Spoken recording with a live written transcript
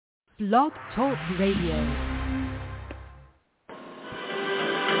Blog Talk Radio.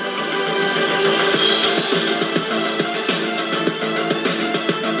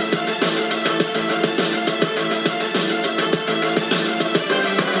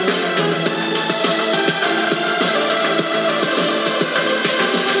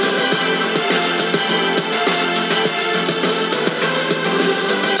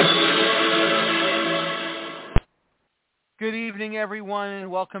 Good evening, everyone,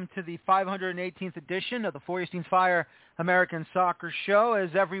 and welcome to the 518th edition of the Feuerstein Fire American Soccer Show.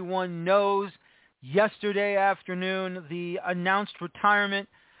 As everyone knows, yesterday afternoon, the announced retirement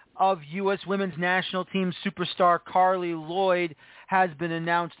of U.S. Women's National Team superstar Carli Lloyd has been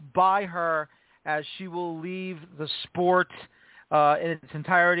announced by her as she will leave the sport in its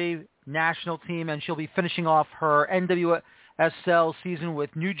entirety, national team, and she'll be finishing off her NWSL season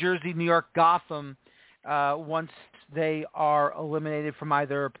with New Jersey, New York, Gotham once they are eliminated from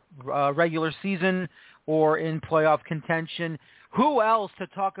either regular season or in playoff contention. Who else to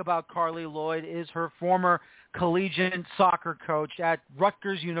talk about Carli Lloyd is her former collegiate soccer coach at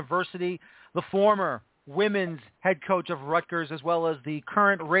Rutgers University, the former women's head coach of Rutgers, as well as the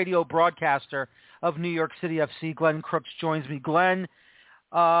current radio broadcaster of New York City FC. Glenn Crooks joins me. Glenn,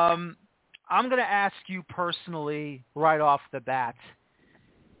 I'm going to ask you personally right off the bat,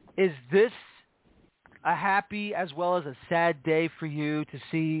 is this a happy as well as a sad day for you to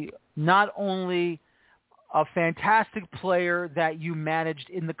see not only a fantastic player that you managed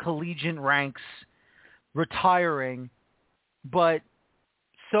in the collegiate ranks retiring, but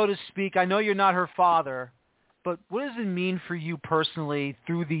so to speak, I know you're not her father, but what does it mean for you personally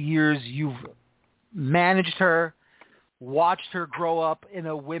through the years you've managed her, watched her grow up in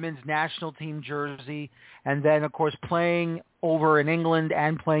a women's national team jersey, and then, of course, playing over in England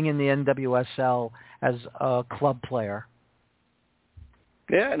and playing in the NWSL as a club player?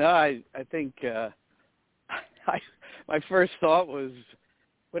 Yeah, no, I think my first thought was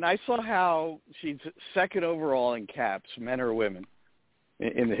when I saw how she's second overall in caps, men or women,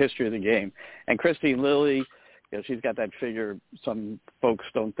 in the history of the game. And Christine Lilly, you know, she's got that figure some folks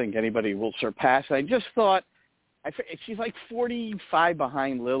don't think anybody will surpass. I just thought, she's like 45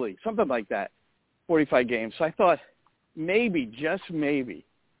 behind Lilly, something like that, 45 games. So I thought maybe, just maybe,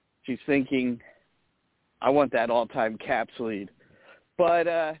 she's thinking, I want that all-time caps lead. But,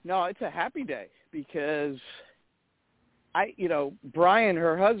 no, it's a happy day because Brian,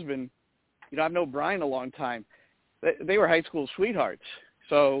 her husband, I've known Brian a long time. They were high school sweethearts.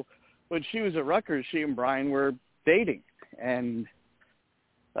 So when she was at Rutgers, she and Brian were dating. And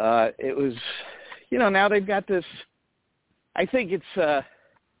it was, now they've got this, I think it's a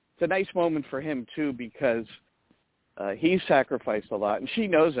nice moment for him, too, because he's sacrificed a lot. And she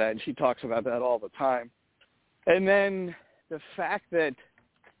knows that, and she talks about that all the time. And then the fact that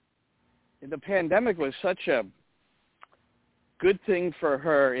the pandemic was such a good thing for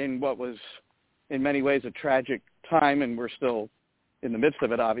her in what was, in many ways, a tragic time, and we're still in the midst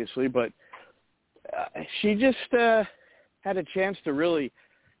of it, obviously, but she just had a chance to really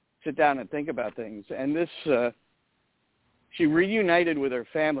sit down and think about things. And this, she reunited with her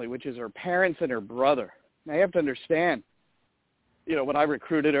family, which is her parents and her brother. Now, you have to understand, when I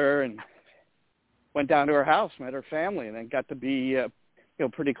recruited her and went down to her house, met her family, and then got to be,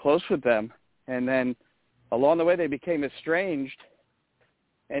 pretty close with them. And then along the way, they became estranged.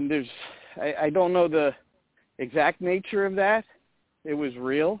 And I don't know the exact nature of that. It was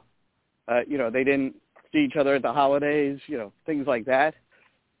real. They didn't see each other at the holidays, things like that.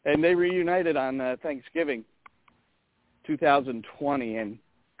 And they reunited on Thanksgiving 2020. And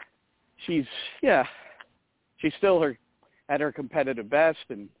she's still at her competitive best,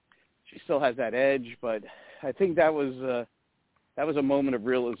 and she still has that edge. But I think that was a moment of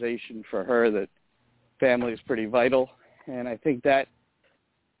realization for her that family is pretty vital. And I think that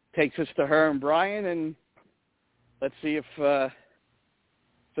takes us to her and Brian, and let's see if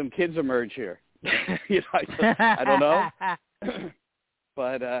some kids emerge here. I don't know.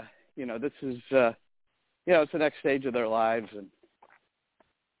 But, this is, it's the next stage of their lives.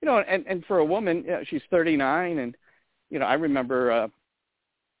 And, and for a woman, she's 39. And, I remember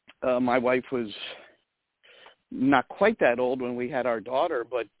my wife was not quite that old when we had our daughter.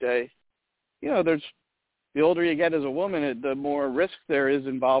 But, there's the older you get as a woman, the more risk there is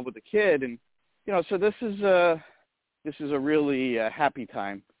involved with the kid. And, so this is a really happy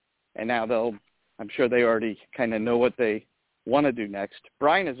time. And now I'm sure they already kind of know what they want to do next.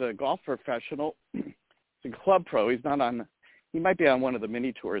 Brian is a golf professional. He's a club pro. He might be on one of the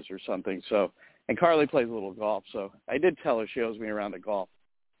mini tours or something. So, and Carli plays a little golf. So I did tell her she owes me a round of golf.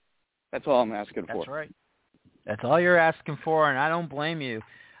 That's all I'm asking for. That's right. That's all you're asking for, and I don't blame you.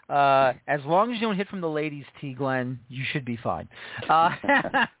 As long as you don't hit from the ladies' tee, Glenn, you should be fine. If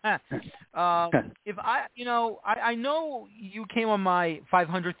I know you came on my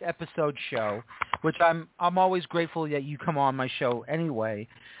 500th episode show, which I'm always grateful that you come on my show anyway.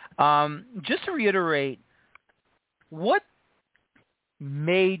 Just to reiterate, what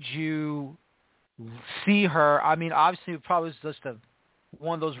made you see her? I mean, obviously, it probably was just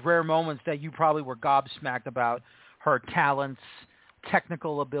one of those rare moments that you probably were gobsmacked about her talents,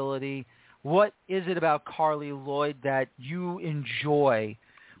 technical ability. What is it about Carli Lloyd that you enjoy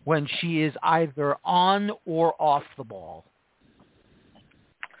when she is either on or off the ball?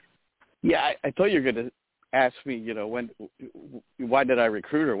 Yeah, I thought you were going to ask me, why did I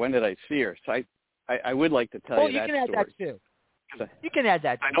recruit her? When did I see her? So I would like to tell you that story. Well, you can add that too. You can add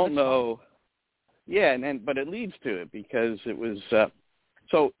that too. I don't know. Yeah, but it leads to it because it was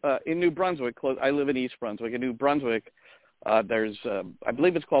in New Brunswick. I live in East Brunswick. In New Brunswick, there's I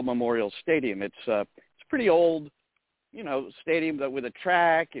believe it's called Memorial Stadium. It's a pretty old, stadium with a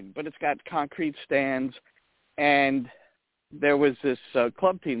track, but it's got concrete stands. And there was this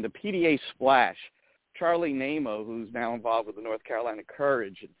club team, the PDA Splash. Charlie Namo, who's now involved with the North Carolina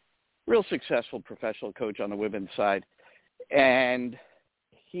Courage, and real successful professional coach on the women's side. And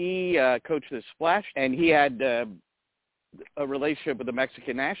he coached the Splash, and he had a relationship with the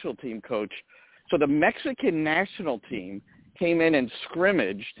Mexican national team coach. So the Mexican national team came in and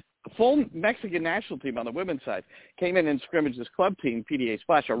scrimmaged, the full Mexican national team on the women's side came in and scrimmaged this club team, PDA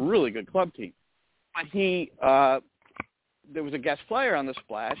Splash, a really good club team. But there was a guest player on the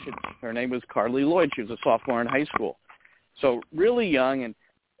Splash, and her name was Carli Lloyd. She was a sophomore in high school. So really young, and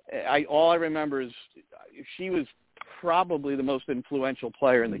all I remember is she was probably the most influential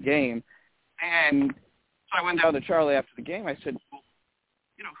player in the game. And so I went down to Charlie after the game. I said, well,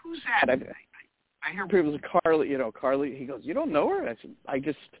 who's that? I hear people say Carli, Carli. He goes, you don't know her? I said,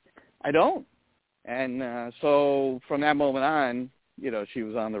 I don't. And so from that moment on, she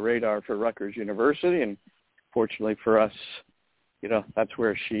was on the radar for Rutgers University, and fortunately for us, that's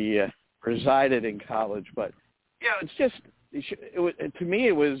where she resided in college. But, it's just, to me,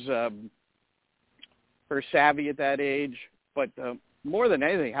 it was her savvy at that age, but more than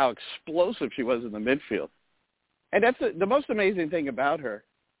anything, how explosive she was in the midfield. And that's the most amazing thing about her,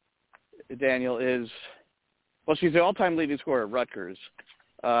 Daniel, is, well, she's the all-time leading scorer at Rutgers.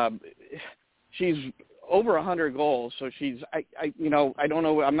 She's over 100 goals, so she's, I don't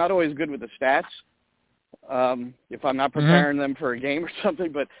know, I'm not always good with the stats if I'm not preparing them for a game or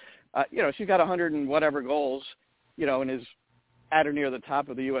something, but, she's got 100 and whatever goals, and is at or near the top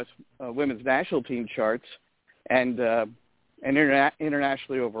of the U.S. Women's national team charts and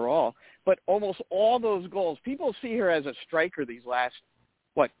internationally overall. But almost all those goals, people see her as a striker these last,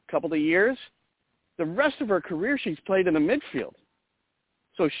 couple of years. The rest of her career, she's played in the midfield.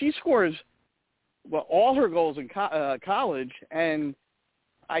 So she scores, all her goals in college, and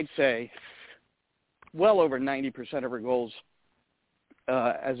I'd say well over 90% of her goals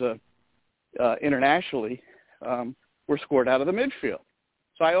internationally were scored out of the midfield.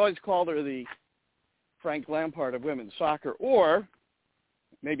 So I always called her the Frank Lampard of women's soccer, or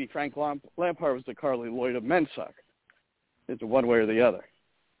maybe Frank Lampard was the Carli Lloyd of men's soccer. It's one way or the other.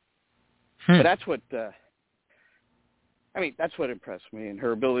 But that's what that's what impressed me, and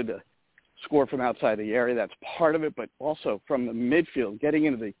her ability to score from outside the area. That's part of it, but also from the midfield, getting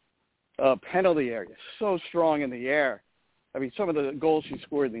into the penalty area, so strong in the air. Some of the goals she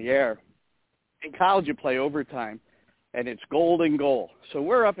scored in the air. In college, you play overtime, and it's golden goal. So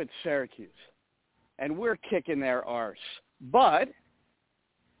we're up at Syracuse, and we're kicking their arse. But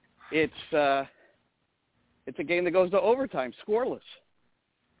it's a game that goes to overtime, scoreless.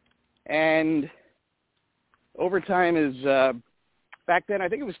 And overtime is, back then, I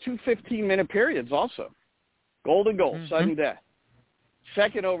think it was 2 15-minute periods also. Golden goal, sudden death.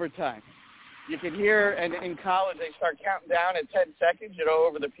 Second overtime. You can hear, and in college, they start counting down at 10 seconds,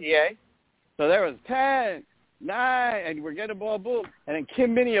 over the PA. So there was 10, 9, and we're getting a ball, boom. And then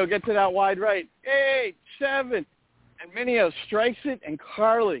Kim Mineo gets it out wide right. 8, 7. And Mineo strikes it, and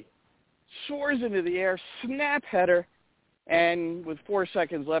Carli soars into the air, snap header. And with 4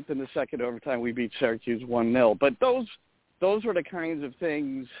 seconds left in the second overtime, we beat Syracuse 1-0. But those were the kinds of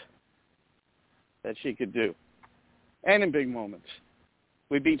things that she could do. And in big moments.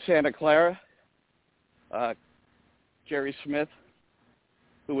 We beat Santa Clara. Jerry Smith,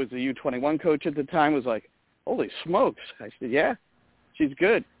 who was the U21 coach at the time, was like, holy smokes. I said, yeah, she's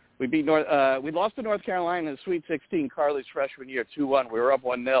good. We lost to North Carolina in the Sweet 16, Carli's freshman year, 2-1. We were up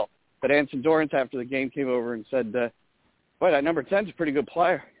 1-0. But Anson Dorrance, after the game, came over and said, boy, that number 10's a pretty good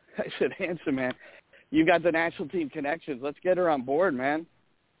player. I said, Anson, man, you got the national team connections. Let's get her on board, man.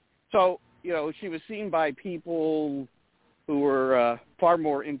 So, she was seen by people who were far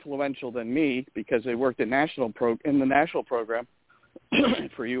more influential than me because they worked in the national program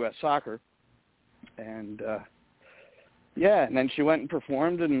for U.S. Soccer. And, and then she went and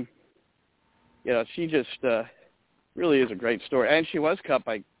performed, and, she just really is a great story. And she was cut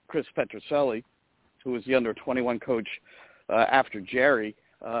by Chris Petroselli, who was the under-21 coach after Jerry.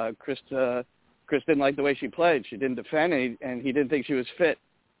 Chris didn't like the way she played. She didn't defend, and he didn't think she was fit.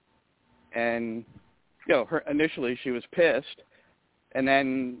 And, initially she was pissed. And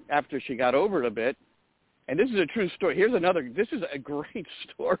then after she got over it a bit, and this is a true story. This is a great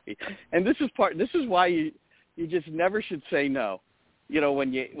story. And this is why you just never should say no,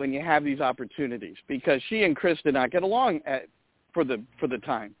 when you have these opportunities, because she and Chris did not get along for the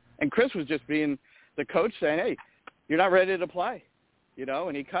time. And Chris was just being the coach saying, hey, you're not ready to play,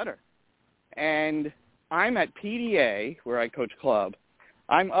 and he cut her. And I'm at PDA, where I coach club.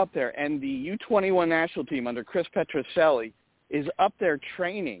 I'm up there, and the U21 national team under Chris Petroselli is up there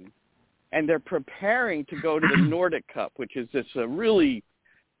training, and they're preparing to go to the Nordic Cup, which is this really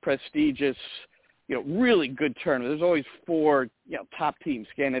prestigious, really good tournament. There's always 4, top teams,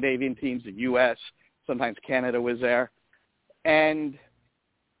 Scandinavian teams, the U.S., sometimes Canada was there. And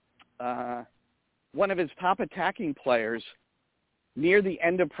one of his top attacking players, near the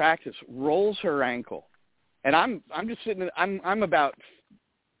end of practice, rolls her ankle. And I'm just sitting, I'm about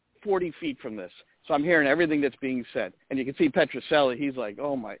 40 feet from this. So I'm hearing everything that's being said. And you can see Petroselli, he's like,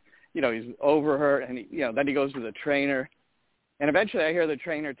 oh my, he's over her. And, then he goes to the trainer. And eventually I hear the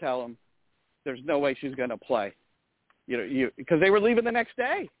trainer tell him, there's no way she's going to play, because they were leaving the next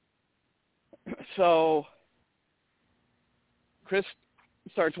day. So Chris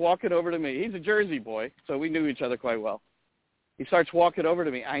starts walking over to me. He's a Jersey boy, so we knew each other quite well. He starts walking over to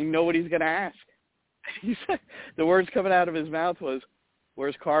me. I know what he's going to ask. He said, the words coming out of his mouth was,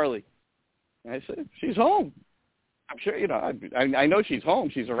 where's Carli? And I said, she's home. I'm sure, I know she's home.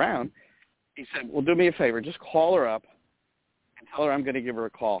 She's around. He said, well, do me a favor. Just call her up and tell her I'm going to give her a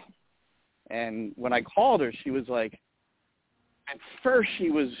call. And when I called her, she was like, at first she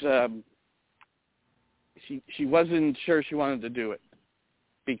was, she wasn't sure she wanted to do it,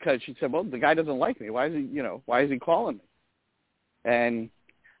 because she said, well, the guy doesn't like me. Why is he calling me? And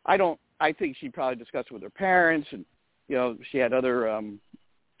I think she probably discussed it with her parents, and, she had other,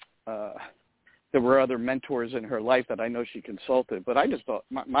 there were other mentors in her life that I know she consulted. But I just thought,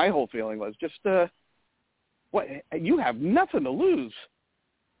 my whole feeling was just, what, you have nothing to lose.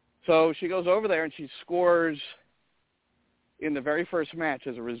 So she goes over there and she scores in the very first match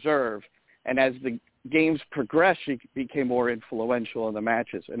as a reserve. And as the games progressed, she became more influential in the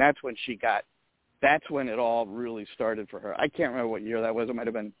matches. And that's when it all really started for her. I can't remember what year that was. It might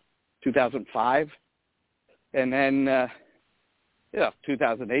have been 2005. And then,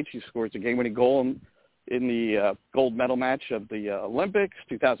 2008, she scores a game-winning goal in the gold medal match of the Olympics.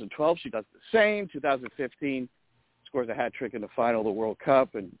 2012, she does the same. 2015, scores a hat trick in the final of the World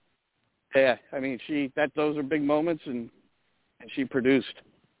Cup. And yeah, I mean, those are big moments, and she produced.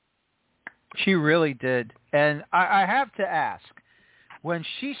 She really did. And I have to ask, when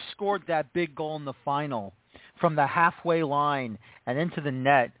she scored that big goal in the final from the halfway line and into the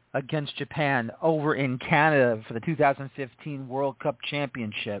net against Japan over in Canada for the 2015 World Cup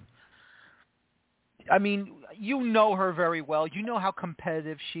Championship, I mean, you know her very well. You know how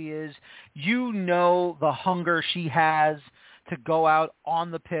competitive she is. You know the hunger she has to go out on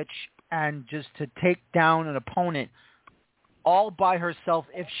the pitch and just to take down an opponent all by herself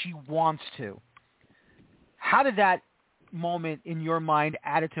if she wants to. How did that moment in your mind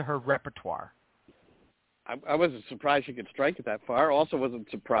add it to her repertoire? I wasn't surprised she could strike it that far. Also wasn't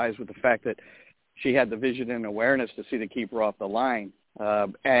surprised with the fact that she had the vision and awareness to see the keeper off the line. But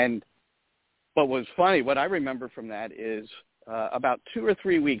what's funny, what I remember from that is about 2 or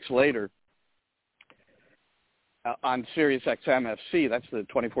 3 weeks later on Sirius XM FC, that's the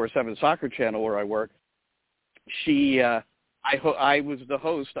 24/7 soccer channel where I work, I was the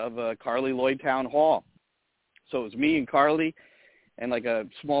host of Carli Lloyd Town Hall. So it was me and Carli and like a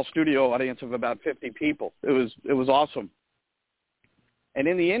small studio audience of about 50 people. It was awesome. And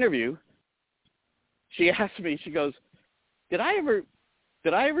in the interview, she asked me, she goes, did I ever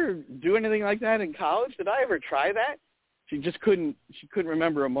do anything like that in college? Did I ever try that? She couldn't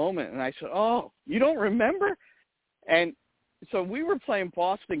remember a moment. And I said, oh, you don't remember? And so we were playing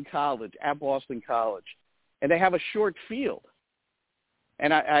Boston College, and they have a short field.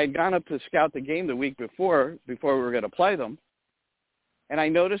 And I had gone up to scout the game the week before we were going to play them. And I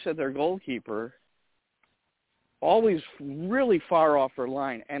noticed that their goalkeeper always really far off her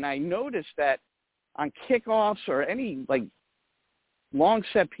line. And I noticed that on kickoffs or any long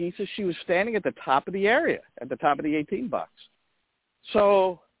set pieces, she was standing at the top of the area, at the top of the 18 box.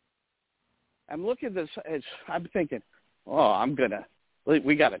 So I'm looking at this, I'm thinking,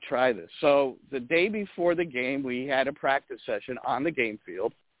 we got to try this. So the day before the game, we had a practice session on the game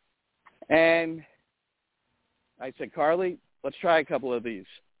field. And I said, Carli, let's try a couple of these.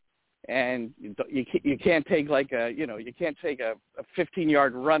 And you can't take you can't take a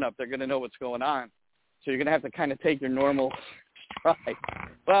 15-yard run up. They're going to know what's going on. So you're going to have to kind of take your normal stride.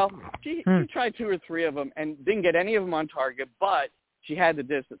 Well, she tried 2 or 3 of them and didn't get any of them on target, but she had the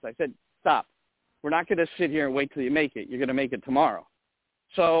distance. I said, stop. We're not going to sit here and wait till you make it. You're going to make it tomorrow.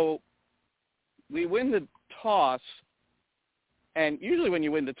 So we win the toss, and usually when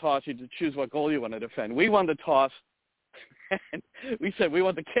you win the toss, you just choose what goal you want to defend. We won the toss, and we said we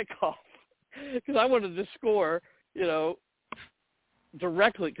want the kickoff because I wanted to score,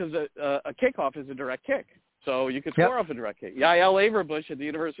 directly because a kickoff is a direct kick. So you could score off a direct kick. Yael Averbush at the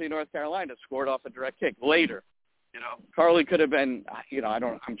University of North Carolina scored off a direct kick later. Carli could have been,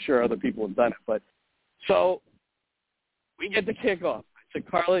 I'm sure other people have done it. But so we get the kickoff. I said,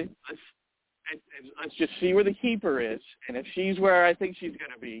 Carli, let's just see where the keeper is. And if she's where I think she's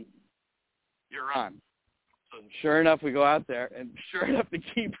going to be, you're on. So sure enough, we go out there, and sure enough, the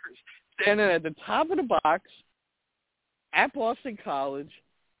keeper's standing at the top of the box at Boston College.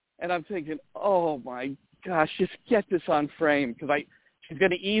 And I'm thinking, oh, my gosh, just get this on frame because she's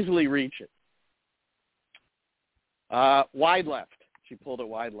going to easily reach it. Wide left. She pulled it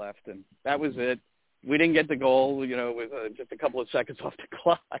wide left, and that was it. We didn't get the goal, with just a couple of seconds off the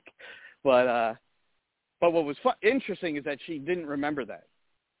clock. But what was interesting is that she didn't remember that.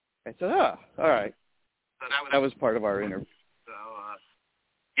 I said, oh, all right. So that was part of our interview. So,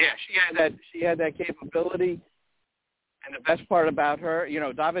 she had that capability. And the best part about her,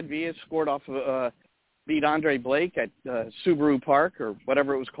 David Villa scored off of beat Andre Blake at Subaru Park or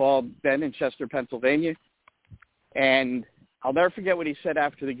whatever it was called then in Chester, Pennsylvania. And I'll never forget what he said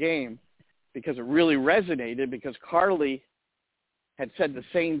after the game because it really resonated because Carli had said the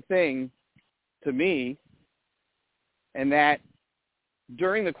same thing to me, and that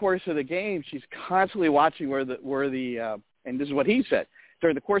during the course of the game, she's constantly watching where the and this is what he said,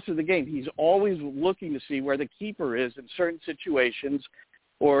 during the course of the game, he's always looking to see where the keeper is in certain situations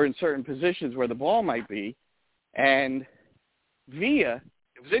or in certain positions where the ball might be. And Villa,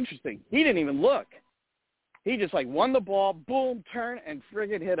 it was interesting, he didn't even look. He just won the ball, boom, turn, and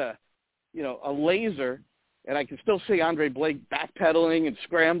friggin' hit a laser. And I can still see Andre Blake backpedaling and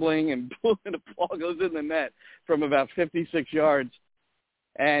scrambling, and boom, and the ball goes in the net from about 56 yards.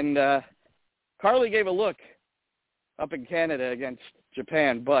 And Carli gave a look up in Canada against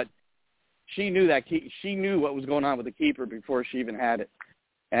Japan, but she knew she knew what was going on with the keeper before she even had it.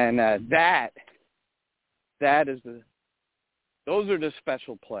 And those are the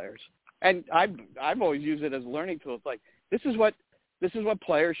special players. And I've always used it as a learning tool. It's like this is what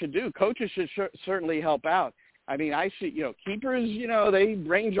players should do. Coaches should certainly help out. I mean, I see keepers. They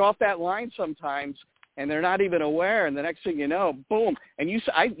range off that line sometimes, and they're not even aware. And the next thing you know, boom! And you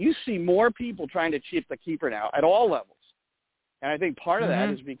see more people trying to cheat the keeper now at all levels. And I think part of that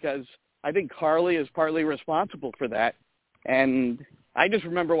is because I think Carli is partly responsible for that. And I just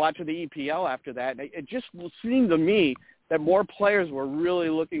remember watching the EPL after that, and it just seemed to me that more players were really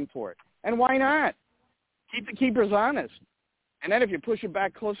looking for it. And why not? Keep the keepers honest. And then if you push it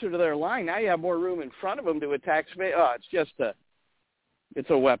back closer to their line, now you have more room in front of them to attack space. Oh, it's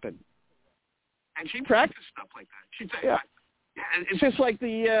a weapon. And she practiced stuff like that. It's just like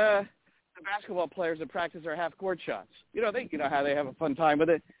the basketball players that practice their half-court shots. How they have a fun time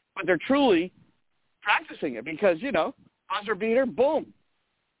with it, but they're truly practicing it because, buzzer beater, boom.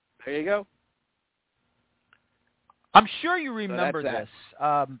 There you go. I'm sure you remember this.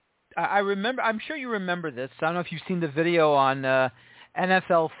 I'm sure you remember this. I don't know if you've seen the video on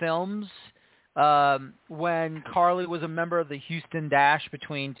NFL Films when Carli was a member of the Houston Dash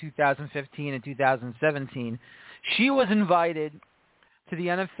between 2015 and 2017. She was invited to the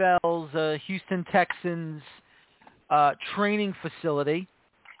NFL's Houston Texans training facility,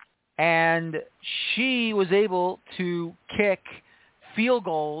 and she was able to kick field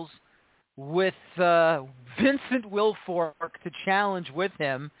goals with Vincent Wilfork to challenge with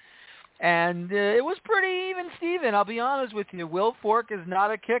him. And it was pretty even Steven, I'll be honest with you. Wilfork is not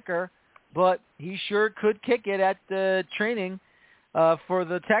a kicker, but he sure could kick it at the training for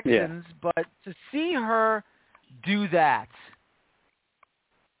the Texans. Yeah. But to see her do that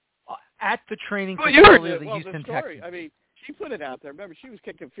at the training facility of the Houston Texans. I mean, she put it out there. Remember, she was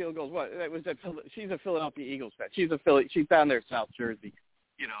kicking field goals. She's a Philadelphia Eagles fan. She's down there, South Jersey.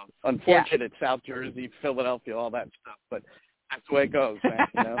 Unfortunate South Jersey, Philadelphia, all that stuff. But That's the way it goes, man.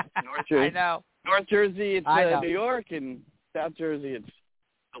 You know, North Jersey, I know. North Jersey, it's New York, and South Jersey, it's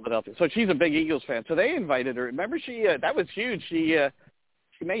Philadelphia. So she's a big Eagles fan. So they invited her. Remember, that was huge. She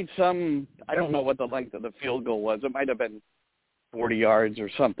made some. I don't know what the length of the field goal was. It might have been 40 yards or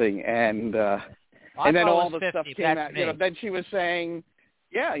something. And then all the 50, stuff came out. You know, then she was saying,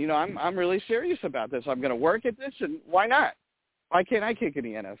 "Yeah, you know, I'm really serious about this. I'm going to work at this, and why not? Why can't I kick in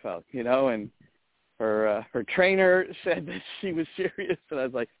the NFL? You know?" And her trainer said that she was serious, and I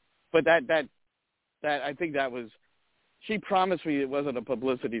was like, "But that I think that was." She promised me it wasn't a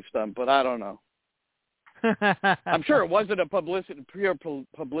publicity stunt, but I don't know. I'm sure it wasn't a pure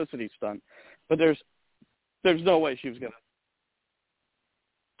publicity stunt, but there's no way she was going to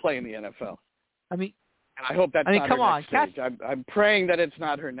play in the NFL. I mean, and I hope that's not come her on, next stage. I'm praying that it's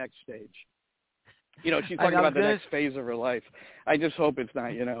not her next stage. You know, she's talking about the next phase of her life. I just hope it's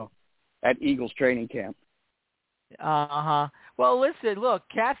not, you know, at Eagles training camp. Uh-huh. Well, listen, look,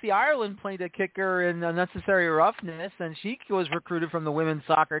 Kathy Ireland played a kicker in Unnecessary Roughness, and she was recruited from the women's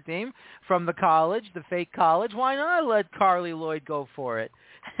soccer team from the college, the fake college. Why not let Carli Lloyd go for it?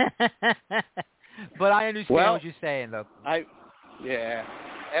 But I understand what you're saying, though. Yeah,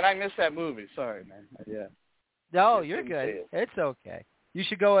 and I missed that movie. Sorry, man. Yeah. No, you're good. It's okay. You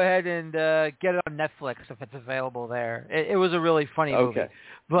should go ahead and get it on Netflix if it's available there. It was a really funny movie.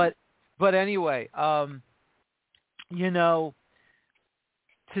 But anyway, you know,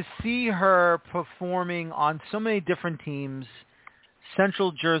 to see her performing on so many different teams,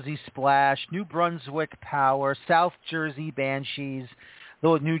 Central Jersey Splash, New Brunswick Power, South Jersey Banshees,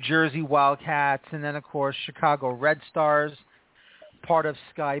 the New Jersey Wildcats, and then, of course, Chicago Red Stars, part of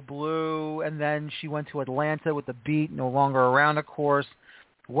Sky Blue, and then she went to Atlanta with the Beat, no longer around, of course,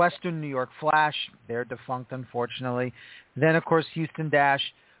 Western New York Flash, they're defunct, unfortunately, then, of course, Houston Dash,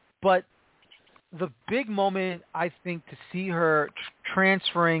 but the big moment, I think, to see her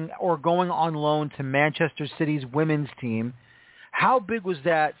transferring or going on loan to Manchester City's women's team, how big was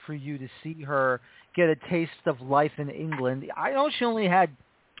that for you to see her get a taste of life in England? I know she only had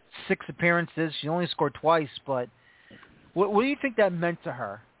 6 appearances. She only scored twice, but what do you think that meant to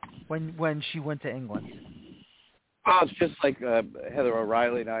her when she went to England? Well, it's just like Heather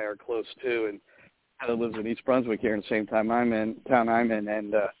O'Reilly and I are close, too, and Heather lives in East Brunswick here in the same town I'm in,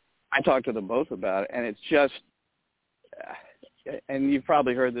 and I talked to them both about it, and it's just, and you've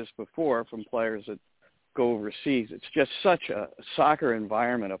probably heard this before from players that go overseas. It's just such a soccer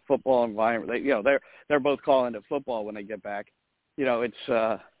environment, a football environment. They're both calling it football when they get back. You know,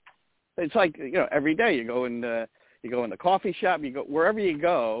 it's like, you know, every day you go in the coffee shop, you go wherever you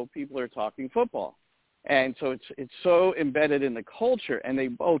go, people are talking football, and so it's so embedded in the culture, and they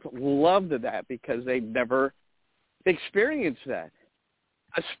both loved that because they've never experienced that,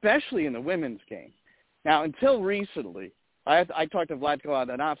 especially in the women's game. Now, until recently, I talked to Vlatko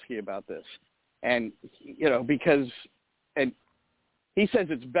Adanovsky about this, and, you know, and he says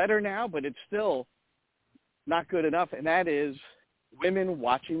it's better now, but it's still not good enough, and that is women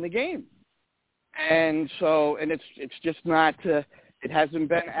watching the game. And so, and it's just not, it hasn't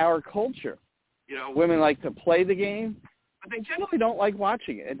been our culture. You know, women like to play the game, but they generally don't like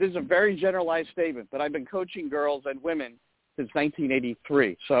watching it. This is a very generalized statement, but I've been coaching girls and women since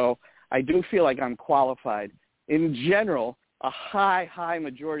 1983. So I do feel like I'm qualified. In general, a high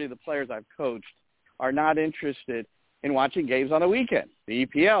majority of the players I've coached are not interested in watching games on the weekend, the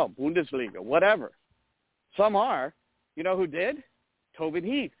EPL, Bundesliga, whatever. Some are. You know who did? Tobin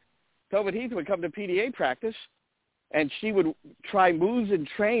Heath. Tobin Heath would come to PDA practice, and she would try moves in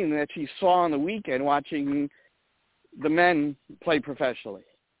training that she saw on the weekend watching the men play professionally.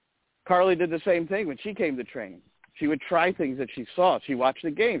 Carli did the same thing when she came to training. She would try things that she saw. She watched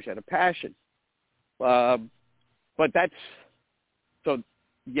the game. She had a passion. But that's so.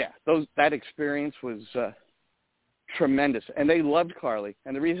 Yeah, that experience was tremendous, and they loved Carli.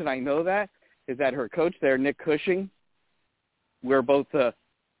 And the reason I know that is that her coach there, Nick Cushing, we're both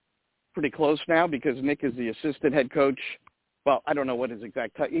pretty close now because Nick is the assistant head coach. Well, I don't know what his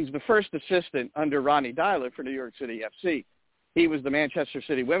exact title. He's the first assistant under Ronnie Dyler for New York City FC. He was the Manchester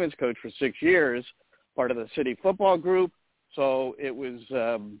City women's coach for 6 years, part of the City football group. So it was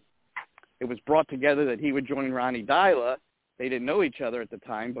brought together that he would join Ronnie Dyla. They didn't know each other at the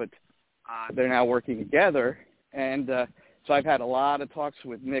time, but they're now working together. And so I've had a lot of talks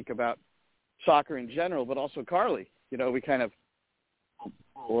with Nick about soccer in general, but also Carli. You know, we kind of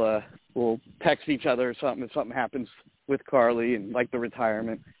we'll text each other or something if something happens with Carli and like the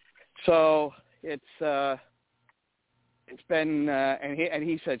retirement. So it's been and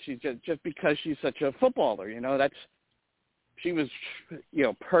he said she's just because she's such a footballer, you know, she was, you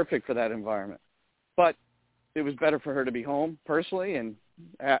know, perfect for that environment. But it was better for her to be home personally, and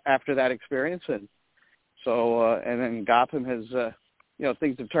after that experience, and so and then Gotham has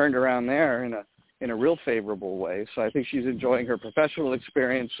things have turned around there in a real favorable way. So I think she's enjoying her professional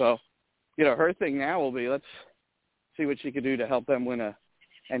experience. So her thing now will be, let's see what she can do to help them win a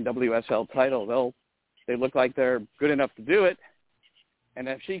NWSL title. They look like they're good enough to do it. And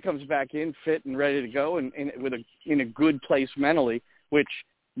if she comes back in fit and ready to go and in a good place mentally, which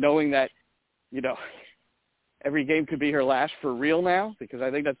knowing that, every game could be her last for real now, because I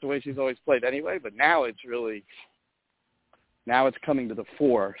think that's the way she's always played anyway. But now it's coming to the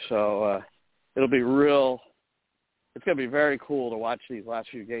fore. So it'll be it's going to be very cool to watch these last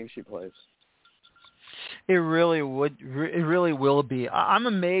few games she plays. It really will be. I'm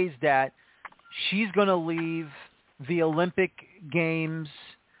amazed that she's going to leave the Olympic Games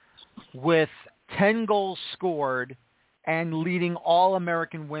with 10 goals scored and leading all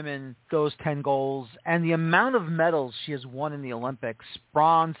American women those 10 goals, and the amount of medals she has won in the Olympics,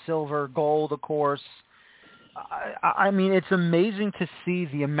 bronze, silver, gold, of course. I mean, it's amazing to see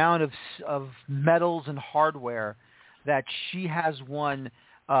the amount of medals and hardware that she has won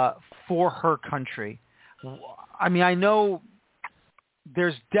for her country. I mean, I know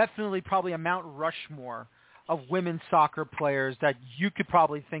there's definitely probably a Mount Rushmore of women's soccer players that you could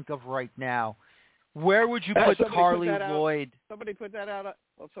probably think of right now. Where would you put Carli Lloyd? Somebody put that out.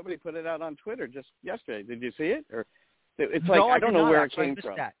 Somebody put it out on Twitter just yesterday. Did you see it? Or it's no, I don't know where it came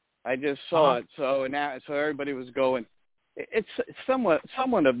from. I just saw it. So everybody was going. It's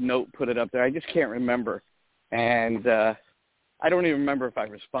someone of note put it up there. I just can't remember, and I don't even remember if I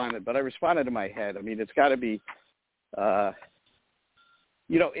responded, but I responded in my head. I mean, it's got to be, it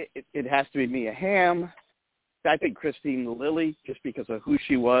has to be Mia Hamm. I think Christine Lilly, just because of who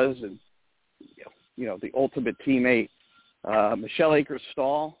she was and, the ultimate teammate. Michelle Akers,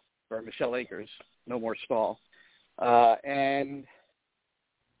 no more Stahl. And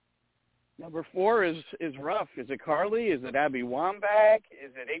number 4 is rough. Is it Carli? Is it Abby Wambach?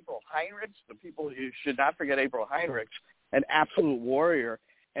 Is it April Heinrich? The people, you should not forget April Heinrich, an absolute warrior.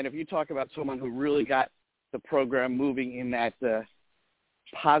 And if you talk about someone who really got the program moving in that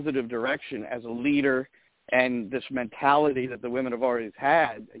positive direction as a leader and this mentality that the women have always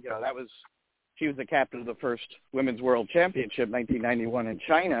had, she was the captain of the first Women's World Championship, 1991 in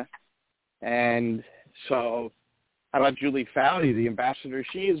China. And so how about Julie Foudy, the ambassador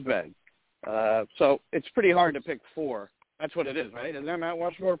she has been? So it's pretty hard to pick 4. That's what it is, right? Isn't that Mount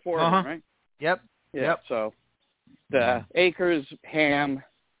Rushmore? 4 of them, right? Yep. Yeah, yep. So the Akers, Hamm,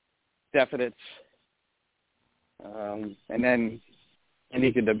 definites, and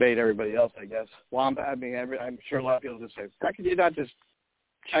you can debate everybody else, I guess. Wambach, I'm sure a lot of people just say, how could you not just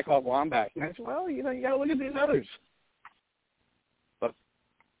check off Wambach? And I said, well, you got to look at these others. But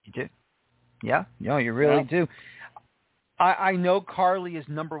you do. Yeah, no, you really do. I know Carli is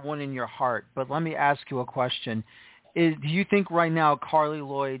number 1 in your heart, but let me ask you a question. Do you think right now Carli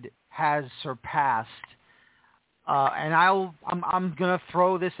Lloyd has surpassed, and I'm going to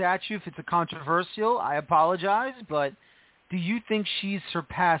throw this at you if it's a controversial, I apologize, but do you think she's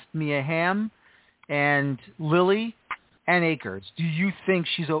surpassed Mia Hamm and Lilly and Akers? Do you think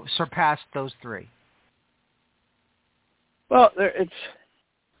she's surpassed those 3? Well, it's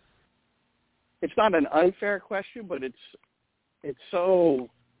not an unfair question, but it's so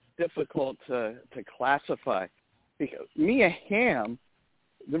difficult to classify. Because Mia Hamm,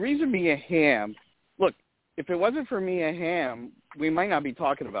 the reason Mia Hamm, look, if it wasn't for Mia Hamm, we might not be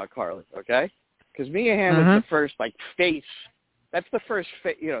talking about Carli, okay? Because Mia Hamm was the first, face. That's the first,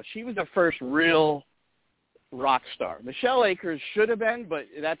 she was the first real rock star. Michelle Akers should have been, but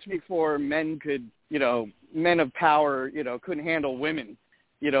that's before men could, men of power, couldn't handle women,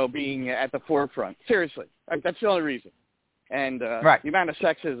 being at the forefront. Seriously. That's the only reason. And the amount of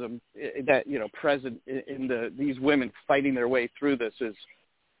sexism that, present in these women fighting their way through this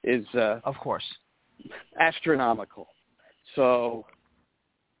is of course, astronomical. So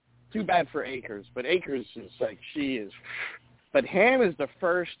too bad for Akers, but Akers is she is. But Hamm is the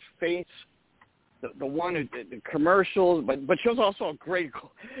first face, the one who did the commercials, but she was also a great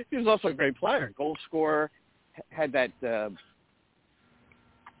player, goal scorer, had that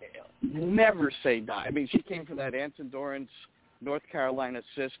never say die. I mean, she came from that Anson Dorrance, North Carolina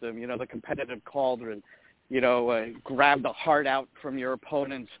system, the competitive cauldron, grab the heart out from your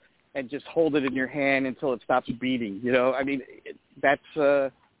opponents and just hold it in your hand until it stops beating. I mean, that's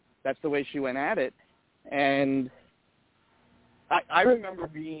the way she went at it. And I remember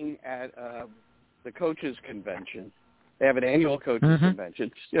being at the coaches convention. They have an annual coaches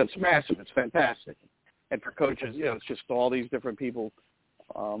convention. It's massive. It's fantastic. And for coaches, it's just all these different people,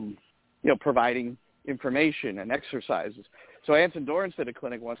 providing information and exercises. So Anson Dorrance did a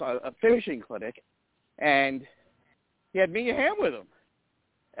clinic once, a finishing clinic, and he had Mia Hamm with him.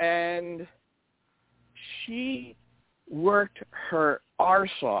 And she worked her arse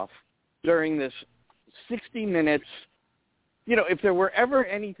off during this 60 minutes. You know, if there were ever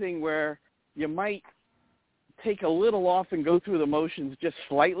anything where you might take a little off and go through the motions just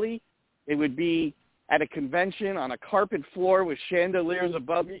slightly, it would be at a convention on a carpet floor with chandeliers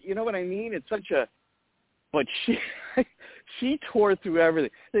above you. You know what I mean? It's such a... But she tore through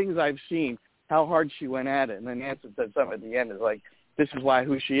everything. Things I've seen, how hard she went at it. And then Nancy said something at the end. It's like, this is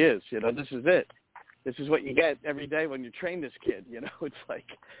who she is. You know, this is it. This is what you get every day when you train this kid. You know, it's like...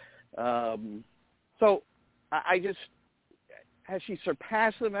 so I just... Has she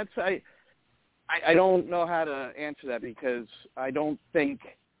surpassed them? I don't know how to answer that, because I think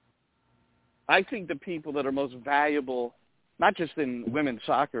the people that are most valuable, not just in women's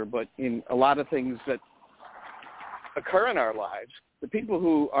soccer, but in a lot of things that occur in our lives, the people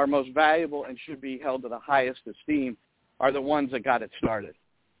who are most valuable and should be held to the highest esteem are the ones that got it started.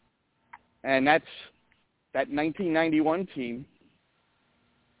 And that's that 1991 team.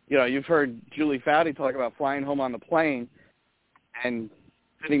 You know, you've heard Julie Foudy talk about flying home on the plane and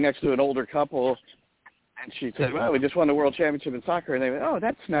sitting next to an older couple, and she said, well, we just won the world championship in soccer. And they went, oh,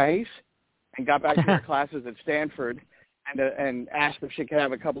 that's nice. And got back to her classes at Stanford and asked if she could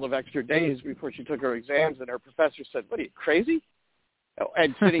have a couple of extra days before she took her exams. And her professor said, what are you, crazy?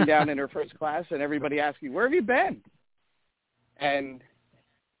 And sitting down in her first class and everybody asking, where have you been? And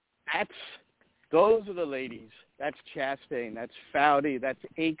those are the ladies. That's Chastain. That's Foudy. That's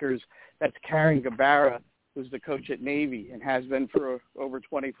Akers. That's Karen Gabara, who's the coach at Navy and has been for over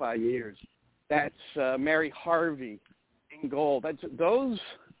 25 years. That's Mary Harvey in goal. That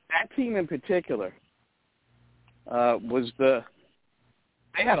team in particular they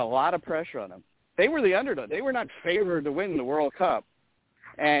had a lot of pressure on them. They were the underdog. They were not favored to win the World Cup.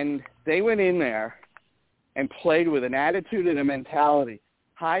 And they went in there and played with an attitude and a mentality,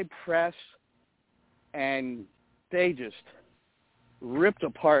 high press, and they just ripped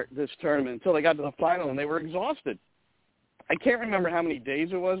apart this tournament until they got to the final, and they were exhausted. I can't remember how many days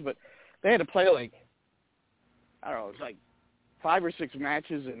it was, but they had to play it was like 5 or 6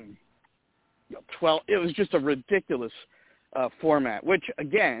 matches in 12. It was just a ridiculous format, which,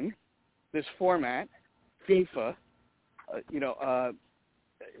 again, this format, FIFA,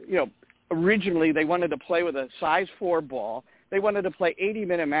 originally they wanted to play with a size 4 ball. They wanted to play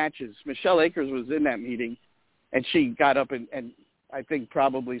 80-minute matches. Michelle Akers was in that meeting, and she got up and I think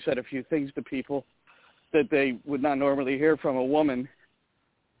probably said a few things to people that they would not normally hear from a woman.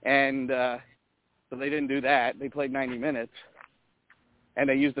 And so they didn't do that. They played 90 minutes. And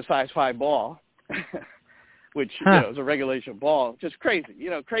they used the size 5 ball, which is a regulation ball. Just crazy,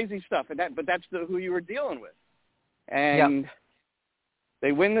 crazy stuff. But that's who you were dealing with. And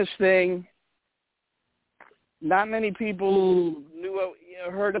they win this thing. Not many people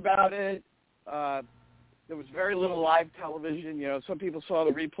heard about it. There was very little live television. Some people saw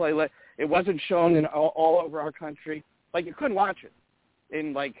the replay. It wasn't shown in all over our country. Like, you couldn't watch it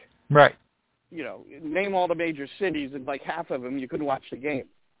in, right. Name all the major cities, and half of them you couldn't watch the game.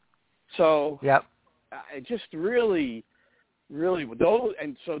 So it just really, really,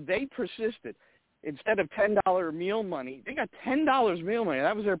 and so they persisted. Instead of $10 meal money, they got $10 meal money.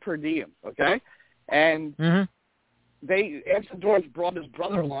 That was their per diem, okay? And Anson Dorrance brought his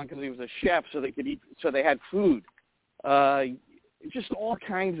brother along because he was a chef, so they could eat, so they had food. Just all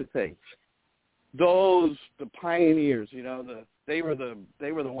kinds of things. The pioneers, they were the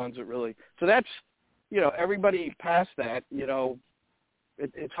ones that really. So that's, everybody past that,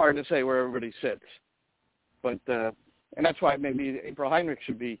 it's hard to say where everybody sits. But and that's why maybe April Heinrich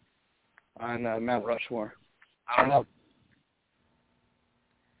should be on Mount Rushmore. I don't know.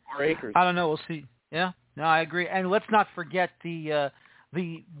 Or Akers. I don't know. We'll see. Yeah. No, I agree. And let's not forget the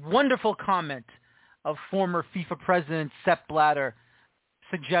wonderful comment of former FIFA president Sepp Blatter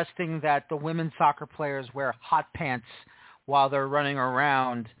suggesting that the women's soccer players wear hot pants while they're running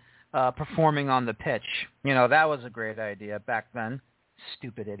around performing on the pitch. That was a great idea back then.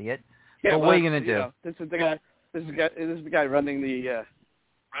 Stupid idiot. Yeah, but what are you going to do? This is the guy. This is the guy running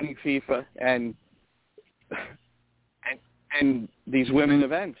running FIFA and these women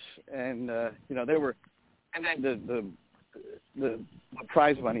events, and they were, and then the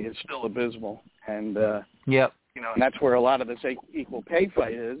prize money is still abysmal, and and that's where a lot of this equal pay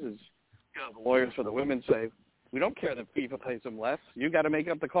fight is the lawyers for the women say, we don't care that FIFA pays them less, you got to make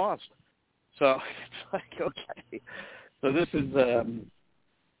up the cost. So it's okay. So this is a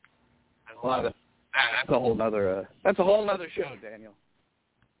lot of that's a whole nother show, Daniel.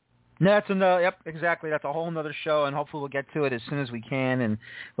 Yep, exactly. That's a whole nother show, and hopefully we'll get to it as soon as we can, and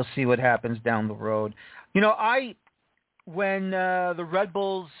we'll see what happens down the road. When the Red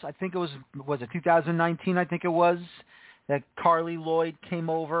Bulls, I think was it 2019, I think it was, that Carli Lloyd came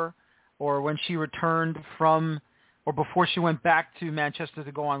over, or when she returned from, or before she went back to Manchester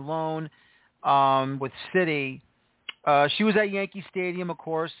to go on loan with City. She was at Yankee Stadium, of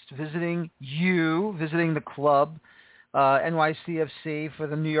course, visiting the club, NYCFC for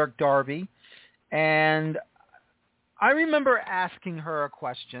the New York Derby. And I remember asking her a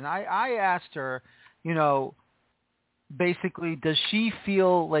question. I asked her, basically, does she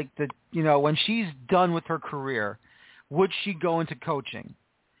feel like when she's done with her career, would she go into coaching?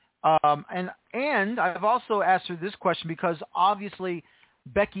 And I've also asked her this question because obviously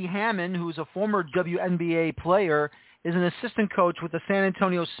Becky Hammon, who is a former WNBA player, is an assistant coach with the San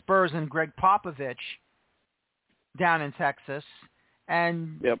Antonio Spurs and Greg Popovich down in Texas.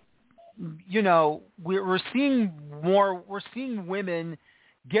 And, yep. We're seeing women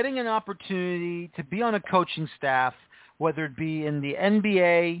getting an opportunity to be on a coaching staff, whether it be in the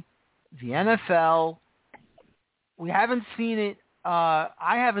NBA, the NFL. We haven't seen it. I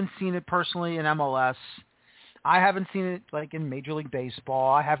haven't seen it personally in MLS. I haven't seen it like in Major League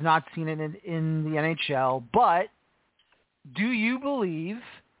Baseball. I have not seen it in the NHL. But do you believe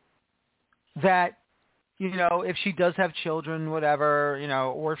that, if she does have children, whatever,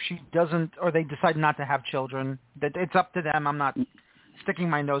 or if she doesn't, or they decide not to have children, that it's up to them. I'm not sticking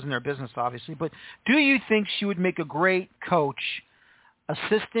my nose in their business, obviously. But do you think she would make a great coach,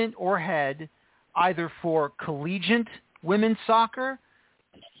 assistant, or head, either for collegiate women's soccer,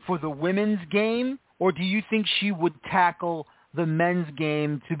 for the women's game, or do you think she would tackle the men's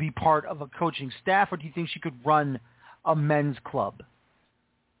game to be part of a coaching staff, or do you think she could run a men's club?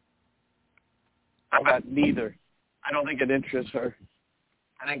 How about neither? I don't think it interests her.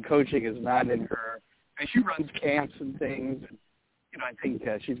 I think coaching is not in her. And she runs camps and things. And, I think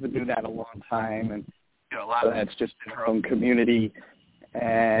she's been doing that a long time. And, a lot of that's just in her own community.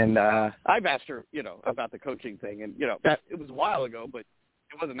 And I've asked her, about the coaching thing. And, that it was a while ago, but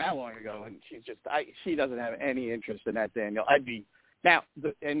it wasn't that long ago. And she doesn't have any interest in that, Daniel.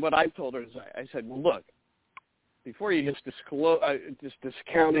 And what I've told her is I said, well, look, before you just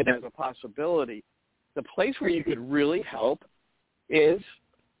discount it as a possibility, the place where you could really help is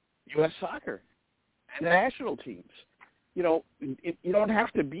U.S. soccer and the national teams. You don't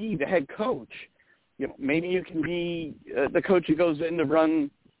have to be the head coach. Maybe you can be the coach who goes in to run,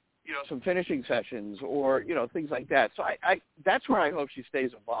 some finishing sessions or, things like that. So that's where I hope she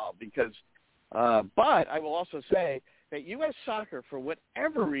stays involved because, but I will also say that U.S. soccer, for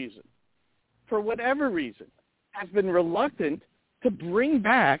whatever reason, has been reluctant to bring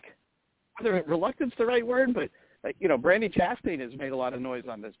back, whether reluctant's the right word, but, Brandy Chastain has made a lot of noise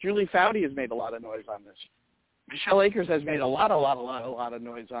on this. Julie Foudy has made a lot of noise on this. Michelle Akers has made a lot of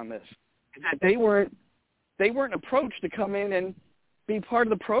noise on this. That they weren't approached to come in and be part of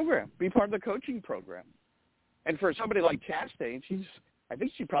the program, be part of the coaching program. And for somebody like Chastain, I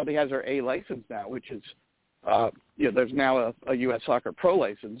think she probably has her A license now, which is, there's now a U.S. Soccer Pro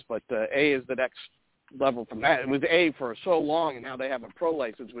license, but A is the next level from that. It was A for so long, and now they have a pro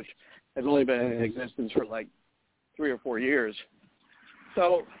license, which has only been in existence for like 3 or 4 years.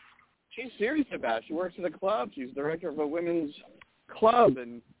 So she's serious about it. She works at a club. She's director of a women's club,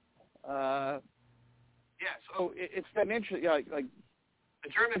 and so it's been interesting. Like the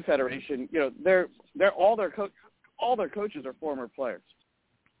German Federation, they're all their coaches are former players.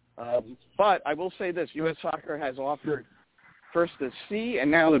 But I will say this: U.S. Soccer has offered first the C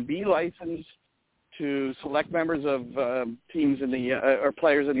and now the B license to select members of teams in the or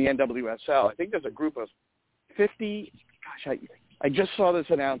players in the NWSL. I think there's a group of 50. Gosh, I just saw this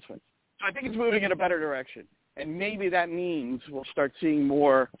announcement. So I think it's moving in a better direction, and maybe that means we'll start seeing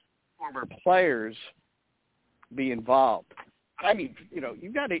more former players be involved. I mean,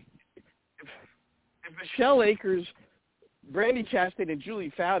 you've got to. If Michelle Akers, Brandy Chastain, and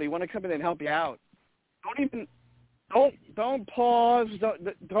Julie Foudy want to come in and help you out, don't pause.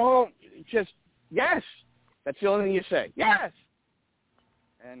 Don't just yes. That's the only thing you say. Yes.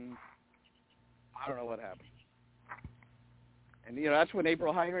 And I don't know what happened. And that's when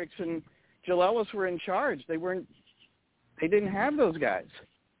April Heinrichs and Jill Ellis were in charge. They didn't have those guys,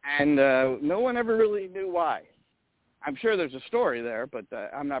 and no one ever really knew why. I'm sure there's a story there, but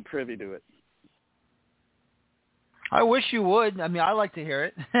I'm not privy to it. I wish you would. I mean, I like to hear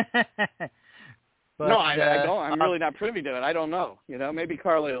it. But, no, I don't. I'm really not privy to it. I don't know. Maybe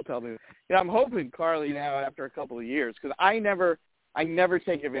Carli will tell me. I'm hoping Carli now after a couple of years, because I never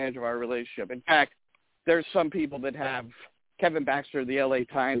take advantage of our relationship. In fact, there's some people that have Kevin Baxter of the L.A.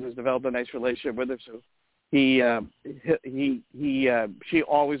 Times has developed a nice relationship with her, so she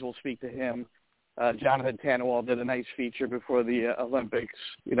always will speak to him. Jonathan Tannenwald did a nice feature before the Olympics,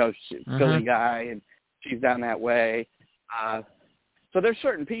 Philly guy, and she's down that way. So there's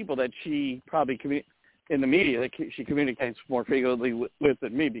certain people that she probably in the media that she communicates more frequently with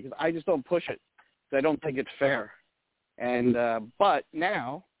than me, because I just don't push it. I don't think it's fair. And but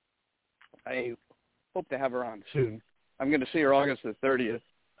now I hope to have her on soon. I'm going to see her August the 30th.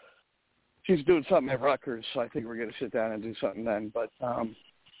 She's doing something at Rutgers, so I think we're going to sit down and do something then. But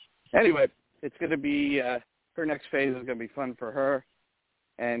anyway, it's going to be her next phase is going to be fun for her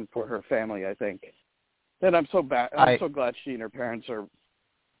and for her family, I think. And I'm so glad she and her parents are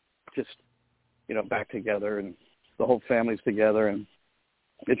just, back together, and the whole family's together. And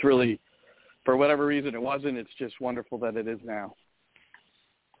it's really, for whatever reason it wasn't, it's just wonderful that it is now.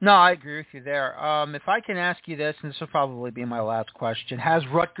 No, I agree with you there. If I can ask you this, and this will probably be my last question, has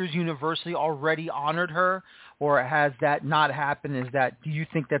Rutgers University already honored her, or has that not happened? Do you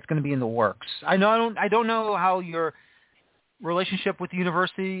think that's going to be in the works? I don't know how your relationship with the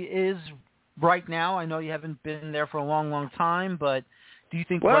university is right now. I know you haven't been there for a long, long time, but do you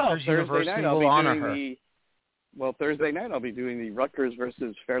think Rutgers University will honor her? Thursday night I'll be doing the Rutgers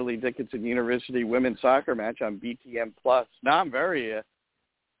versus Fairleigh Dickinson University women's soccer match on BTN+. Now I'm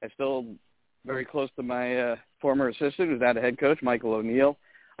still very close to my former assistant, who's now the head coach, Michael O'Neill.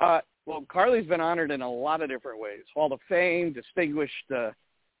 Carli's been honored in a lot of different ways. Hall of Fame, distinguished,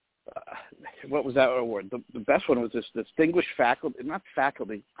 what was that award? The best one was this distinguished faculty, not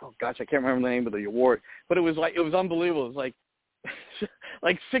faculty. Oh gosh, I can't remember the name of the award, but it was unbelievable. It was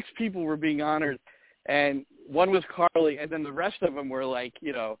like 6 people were being honored, and one was Carli, and then the rest of them were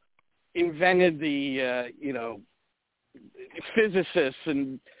invented the, physicists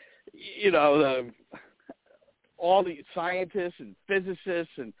and, all the scientists and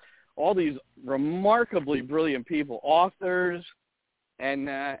physicists and all these remarkably brilliant people, authors, and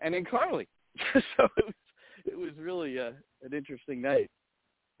then Carli. So it was really an interesting night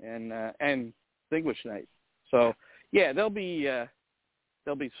and distinguished night. So yeah, there'll be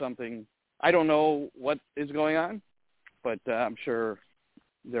something. I don't know what is going on, but I'm sure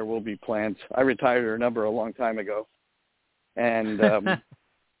there will be plans. I retired her number a long time ago, and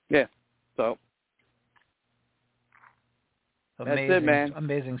yeah, so. Amazing, that's it, man.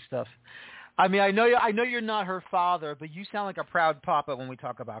 Amazing stuff. I mean, I know you're not her father, but you sound like a proud papa when we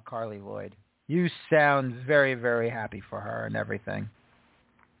talk about Carli Lloyd. You sound very, very happy for her and everything.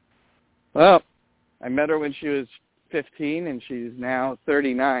 Well, I met her when she was 15, and she's now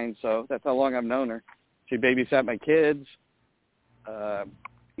 39, so that's how long I've known her. She babysat my kids.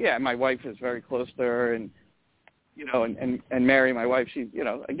 Yeah, my wife is very close to her, and and Mary, my wife, she's,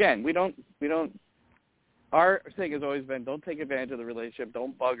 again, we don't. Our thing has always been, don't take advantage of the relationship.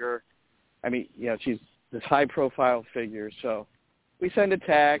 Don't bug her. I mean, she's this high-profile figure, so we send a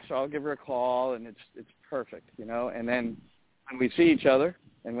text, or I'll give her a call, and it's perfect, And then when we see each other,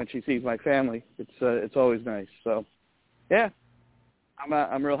 and when she sees my family, it's always nice. So, yeah,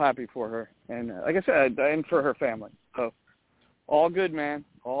 I'm real happy for her, and like I said, and for her family. So, all good, man.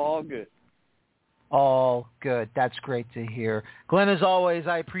 All good. All good. That's great to hear. Glenn, as always,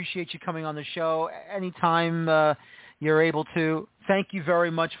 I appreciate you coming on the show anytime you're able to. Thank you very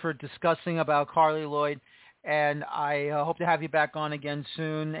much for discussing about Carli Lloyd, and I hope to have you back on again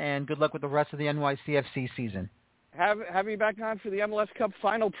soon, and good luck with the rest of the NYCFC season. Have me back on for the MLS Cup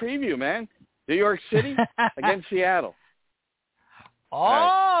final preview, man. New York City against Seattle.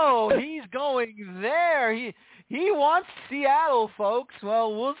 Oh, right. He's going there. He wants Seattle, folks.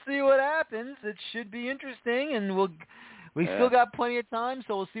 Well, we'll see what happens. It should be interesting, and we still got plenty of time,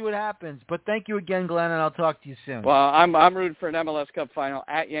 so we'll see what happens. But thank you again, Glenn, and I'll talk to you soon. Well, I'm rooting for an MLS Cup final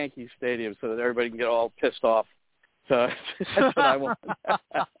at Yankee Stadium so that everybody can get all pissed off. So that's what I want.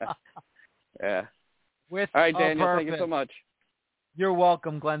 Yeah. All right, Daniel, thank you so much. You're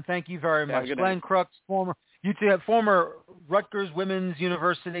welcome, Glenn. Thank you very much. Glenn Crooks, former Rutgers Women's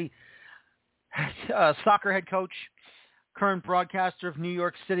University soccer head coach, current broadcaster of New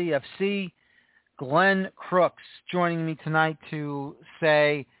York City FC, Glenn Crooks, joining me tonight to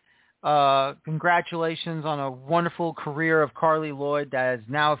say congratulations on a wonderful career of Carli Lloyd that is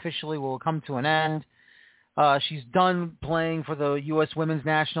now officially will come to an end. She's done playing for the U.S. women's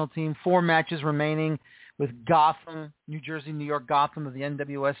national team, 4 matches remaining with Gotham, New Jersey, New York Gotham of the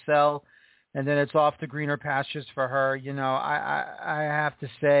NWSL, and then it's off to greener pastures for her. I have to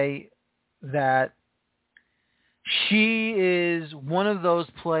say that she is one of those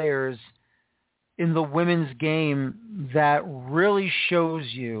players in the women's game that really shows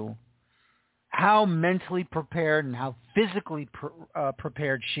you how mentally prepared and how physically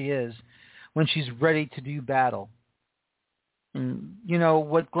prepared she is when she's ready to do battle. And,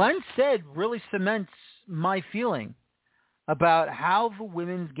 what Glenn said really cements my feeling about how the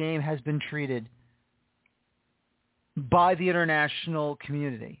women's game has been treated by the international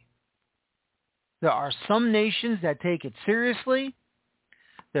community. There are some nations that take it seriously.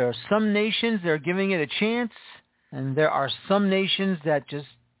 There are some nations that are giving it a chance. And there are some nations that just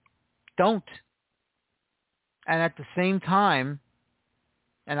don't. And at the same time,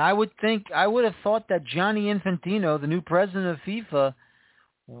 and I would have thought that Gianni Infantino, the new president of FIFA,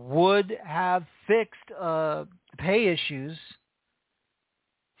 would have fixed pay issues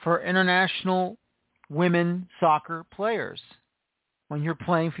for international women soccer players when you're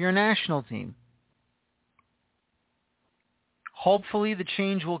playing for your national team. Hopefully the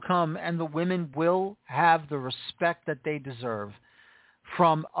change will come and the women will have the respect that they deserve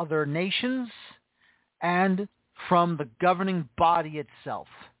from other nations and from the governing body itself.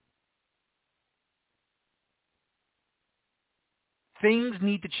 Things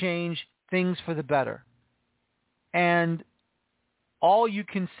need to change, things for the better. And all you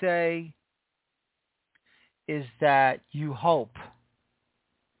can say is that you hope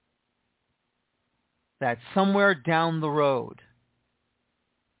that somewhere down the road,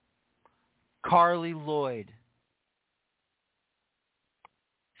 Carli Lloyd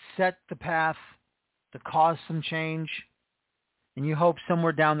set the path to cause some change, and you hope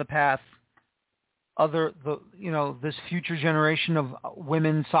somewhere down the path, this future generation of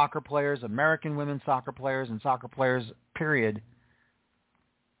women soccer players, American women soccer players, and soccer players, period,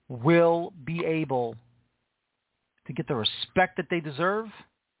 will be able to get the respect that they deserve,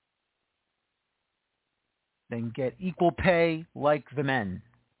 then get equal pay like the men.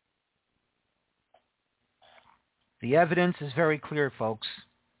 The evidence is very clear, folks.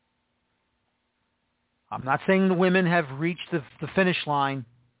 I'm not saying the women have reached the finish line.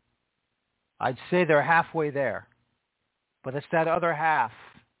 I'd say they're halfway there. But it's that other half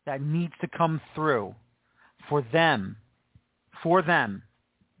that needs to come through for them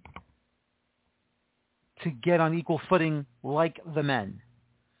to get on equal footing like the men.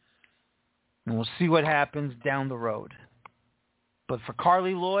 And we'll see what happens down the road. But for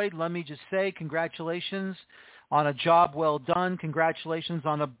Carli Lloyd, let me just say congratulations on a job well done. Congratulations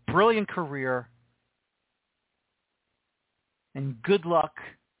on a brilliant career. And good luck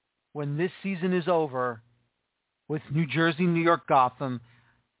when this season is over with New Jersey, New York, Gotham.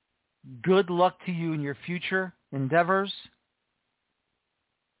 Good luck to you in your future endeavors.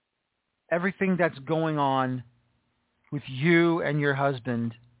 Everything that's going on with you and your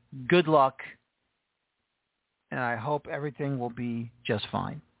husband, good luck. And I hope everything will be just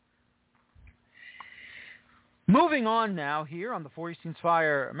fine. Moving on now here on the Feuerstein's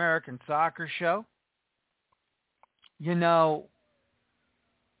Fire American Soccer Show.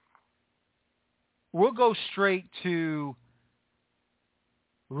 We'll go straight to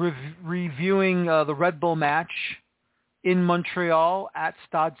reviewing the Red Bull match in Montreal at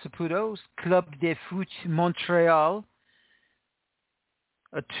Stade Saputo, Club de Foot Montréal.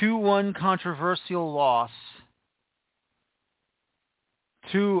 A 2-1 controversial loss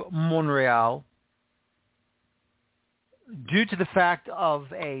to Montreal due to the fact of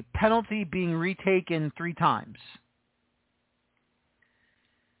a penalty being retaken 3 times.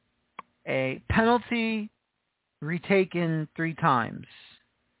 A penalty retaken 3 times.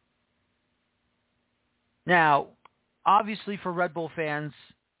 Now, obviously for Red Bull fans,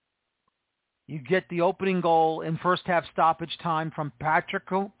 you get the opening goal in first half stoppage time from Patrick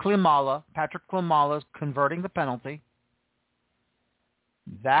Klimala. Patrick Klimala converting the penalty.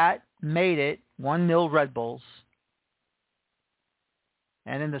 That made it 1-0 Red Bulls.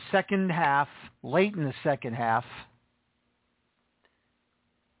 And in the second half, late in the second half,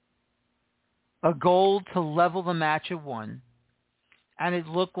 a goal to level the match at 1. And it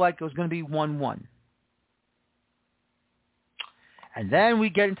looked like it was going to be 1-1. And then we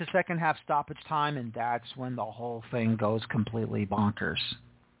get into second half stoppage time, and that's when the whole thing goes completely bonkers.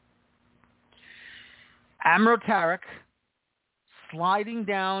 Amro Tarek sliding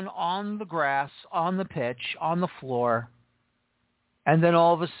down on the grass, on the pitch, on the floor, and then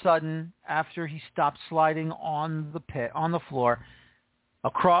all of a sudden, after he stopped sliding on the floor, a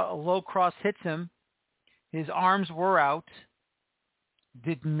low cross hits him. His arms were out,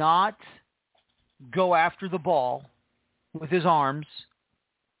 did not go after the ball with his arms.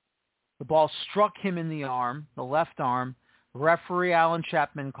 The ball struck him in the arm, the left arm. Referee Alan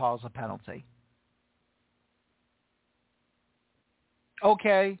Chapman calls a penalty.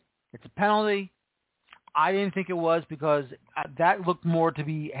 Okay, it's a penalty. I didn't think it was because that looked more to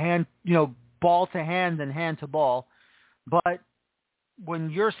be ball to hand than hand to ball. But when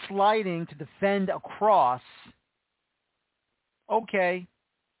you're sliding to defend across, okay,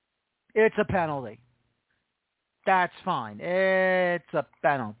 it's a penalty. That's fine. It's a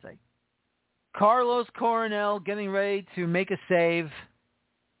penalty. Carlos Coronel getting ready to make a save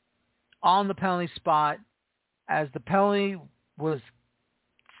on the penalty spot. As the penalty was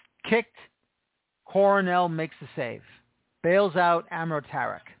kicked, Coronel makes the save. Bails out Amro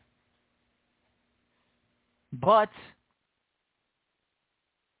Tarek. But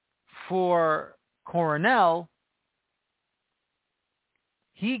for Coronel,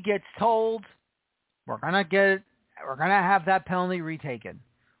 he gets told, we're gonna have that penalty retaken.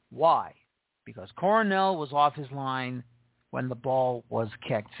 Why? Because Coronel was off his line when the ball was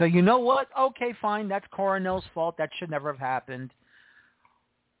kicked. So you know what? Okay, fine. That's Coronel's fault. That should never have happened.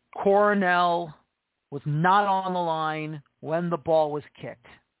 Coronel was not on the line when the ball was kicked.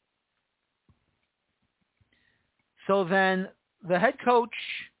 So then the head coach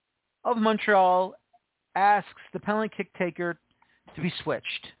of Montreal asks the penalty kick taker to be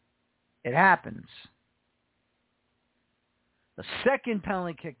switched. It happens. The second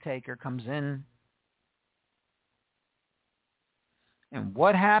penalty kick taker comes in. And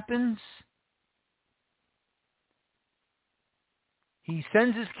what happens? He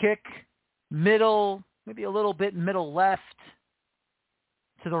sends his kick middle, maybe a little bit middle left,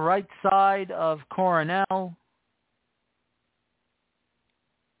 to the right side of Coronel.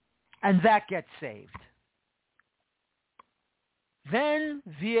 And that gets saved. Then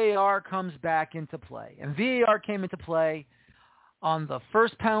VAR comes back into play. And VAR came into play on the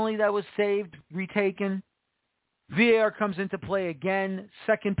first penalty that was saved, retaken. VAR comes into play again,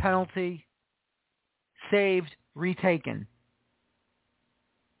 second penalty, saved, retaken.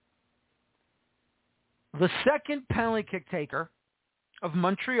 The second penalty kick taker of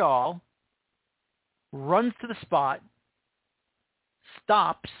Montreal runs to the spot,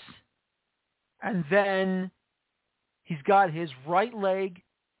 stops, and then he's got his right leg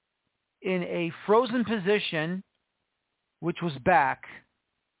in a frozen position, which was back,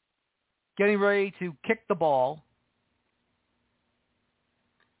 getting ready to kick the ball.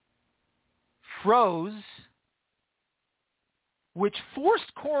 Froze, which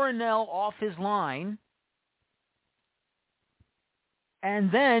forced Coronel off his line.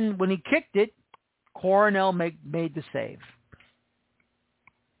 And then when he kicked it, Coronel made the save.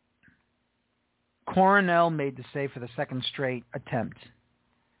 Coronel made the save for the second straight attempt.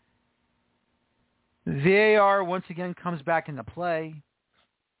 VAR once again comes back into play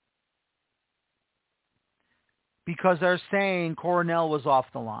because they're saying Coronel was off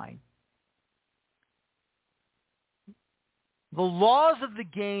the line. The laws of the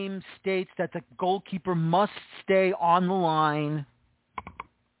game states that the goalkeeper must stay on the line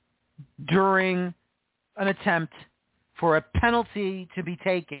during an attempt for a penalty to be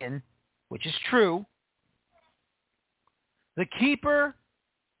taken, which is true. The keeper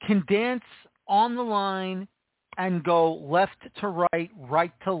can dance on the line and go left to right,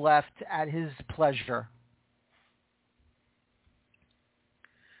 right to left at his pleasure.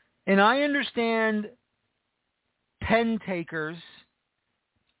 And I understand pen takers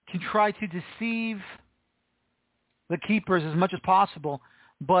can try to deceive the keepers as much as possible,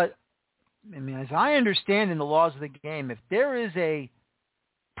 but I mean, as I understand in the laws of the game, if there is a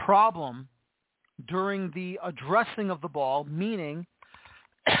problem during the addressing of the ball, meaning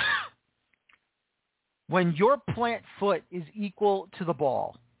when your plant foot is equal to the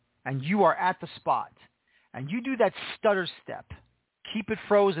ball and you are at the spot and you do that stutter step, keep it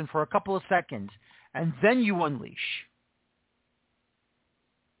frozen for a couple of seconds, and then you unleash,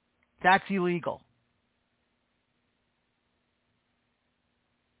 that's illegal.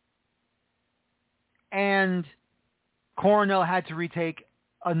 And Coronel had to retake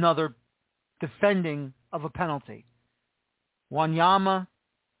another defending of a penalty. Wanyama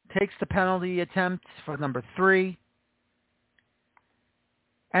takes the penalty attempt for number 3.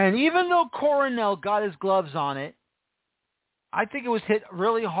 And even though Coronel got his gloves on it, I think it was hit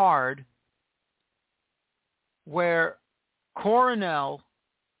really hard where Coronel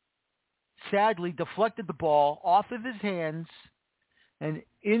sadly deflected the ball off of his hands and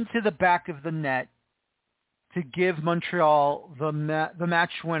into the back of the net to give Montreal the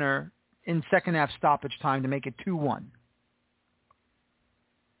match winner in second half stoppage time to make it 2-1.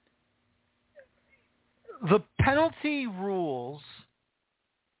 The penalty rules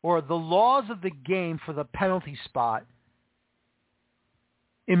or the laws of the game for the penalty spot,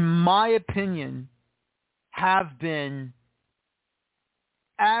 in my opinion, have been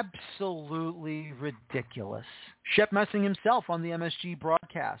absolutely ridiculous. Shep Messing himself on the MSG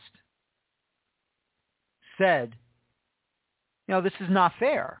broadcast said, this is not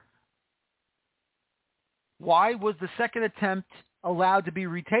fair. Why was the second attempt allowed to be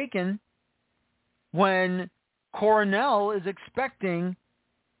retaken when Coronel is expecting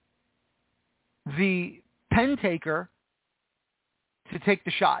the pen taker to take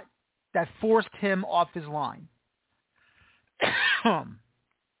the shot that forced him off his line?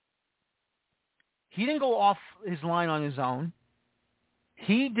 He didn't go off his line on his own.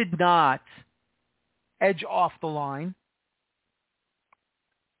 He did not edge off the line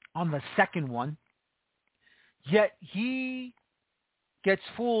on the second one. Yet he gets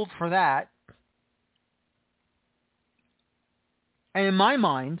fooled for that. And in my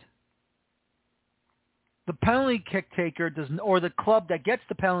mind, the penalty kick taker or the club that gets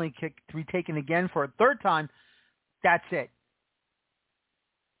the penalty kick to be taken again for a third time, that's it.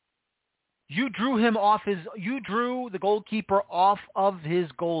 You drew the goalkeeper off of his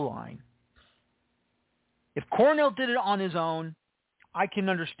goal line. If Coronel did it on his own, I can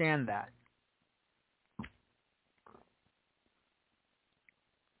understand that.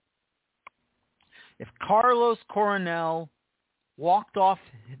 If Carlos Coronel walked off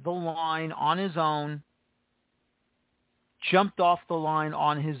the line on his own, jumped off the line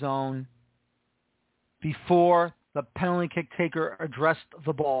on his own before the penalty kick taker addressed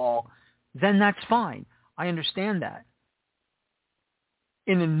the ball, then that's fine. I understand that.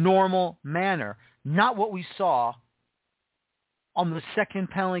 In a normal manner, not what we saw on the second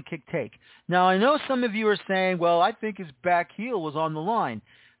penalty kick take. Now, I know some of you are saying, well, I think his back heel was on the line.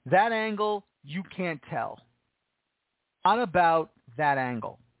 That angle, you can't tell. Not about that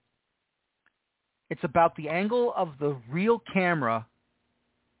angle. It's about the angle of the real camera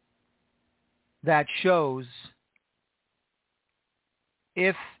that shows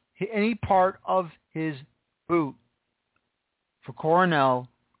if any part of his boot for Coronel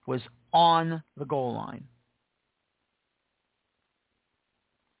was on the goal line.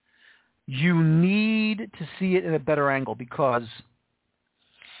 You need to see it in a better angle because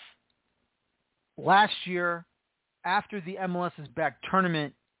last year, after the MLS's back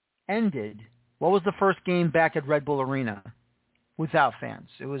tournament ended, what was the first game back at Red Bull Arena without fans?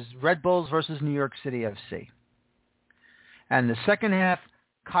 It was Red Bulls versus New York City FC. And the second half,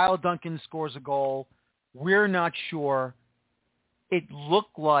 Kyle Duncan scores a goal. We're not sure. It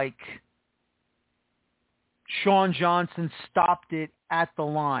looked like Sean Johnson stopped it at the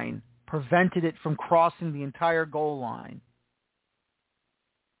line, prevented it from crossing the entire goal line,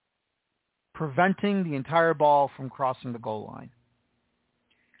 preventing the entire ball from crossing the goal line.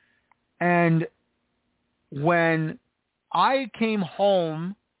 And when I came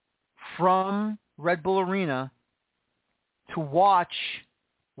home from Red Bull Arena to watch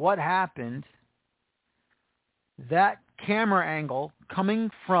what happened, that camera angle coming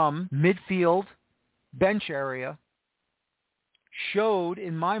from midfield bench area showed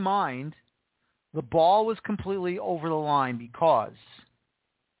in my mind the ball was completely over the line because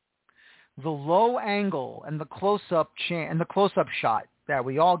the low angle and the close-up shot that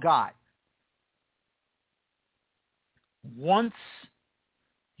we all got, once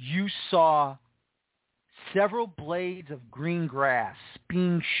you saw several blades of green grass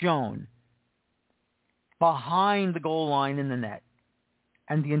being shown behind the goal line in the net,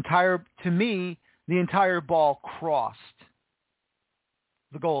 and the entire ball crossed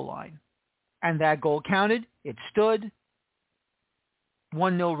the goal line, and that goal counted. It stood.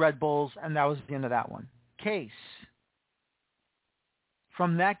 1-0 Red Bulls, and that was the end of that one. Case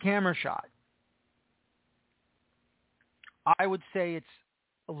from that camera shot, I would say it's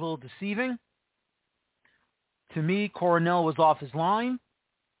a little deceiving. To me, Coronel was off his line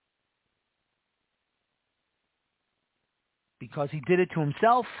because he did it to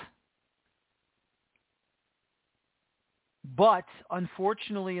himself. But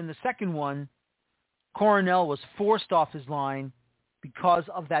unfortunately, in the second one, Coronel was forced off his line because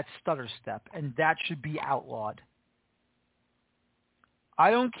of that stutter step, and that should be outlawed.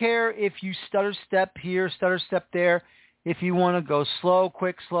 I don't care if you stutter step here, stutter step there. If you want to go slow,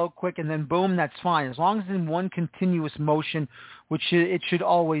 quick, and then boom, that's fine. As long as it's in one continuous motion, which it should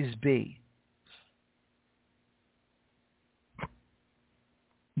always be.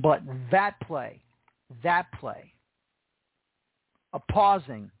 But that play, a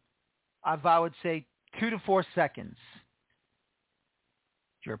pausing of, I would say, 2 to 4 seconds.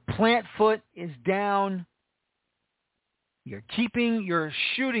 Your plant foot is down. You're keeping your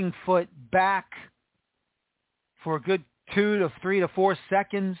shooting foot back for a good 2 to 3 to 4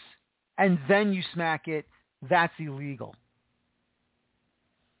 seconds, and then you smack it. That's illegal.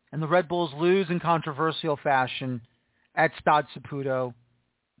 And the Red Bulls lose in controversial fashion at Stade Saputo,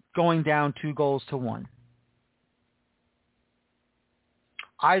 going down 2-1.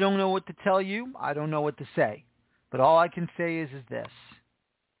 I don't know what to tell you. I don't know what to say. But all I can say is this.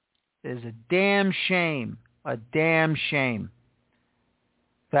 It is a damn shame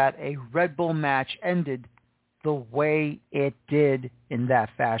that a Red Bull match ended the way it did in that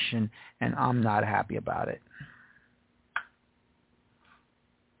fashion, and I'm not happy about it.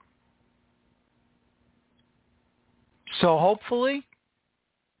 So hopefully,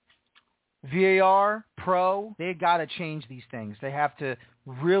 VAR, Pro, they got to change these things. They have to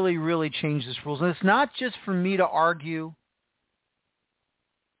really, really change these rules. And it's not just for me to argue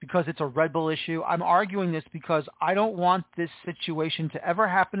because it's a Red Bull issue. I'm arguing this because I don't want this situation to ever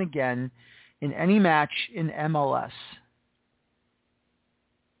happen again in any match in MLS.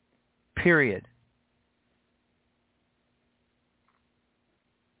 Period.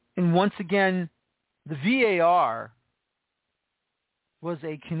 And once again, the VAR was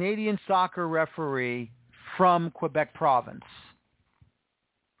a Canadian soccer referee from Quebec province.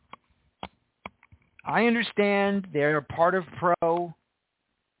 I understand they're part of Pro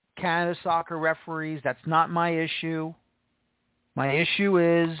Canada soccer referees. That's not my issue. My issue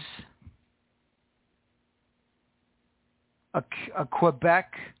is a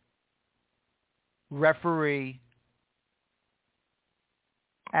Quebec referee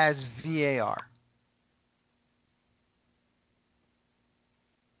as VAR.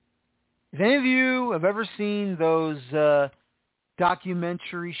 If any of you have ever seen those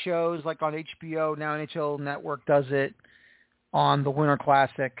documentary shows like on HBO, now NHL Network does it, on the Winter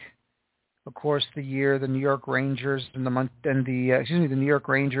Classic, of course, the year the New York Rangers and the New York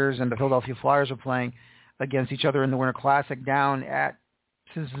Rangers and the Philadelphia Flyers are playing against each other in the Winter Classic down at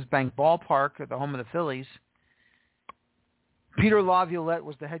Citizens Bank Ballpark at the home of the Phillies. Peter Laviolette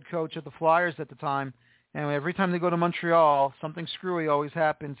was the head coach of the Flyers at the time, and every time they go to Montreal, something screwy always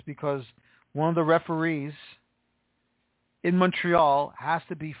happens because one of the referees in Montreal has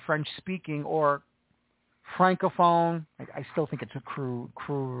to be French-speaking or Francophone. I still think it's a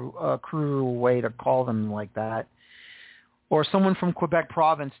cruel way to call them like that. Or someone from Quebec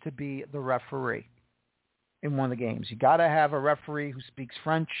province to be the referee in one of the games. You got to have a referee who speaks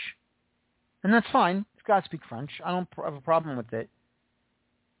French, and that's fine. He's got to speak French. I don't have a problem with it.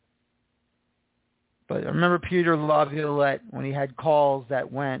 But I remember Peter Laviolette when he had calls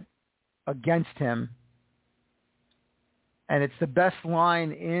that went against him, and it's the best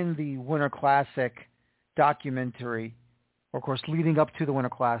line in the Winter Classic documentary, or of course leading up to the Winter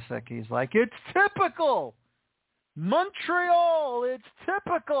Classic. He's like, it's typical! Montreal, it's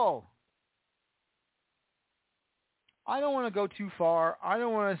typical! I don't want to go too far. I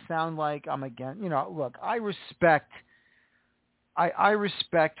don't want to sound like I'm against, look, I respect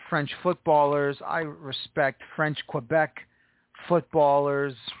French footballers. I respect French Quebec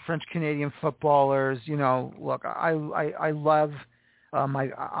footballers, French Canadian footballers. Look, I love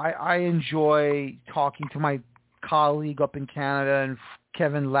I enjoy talking to my colleague up in Canada and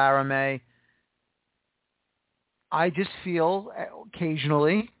Kevin Laramie. I just feel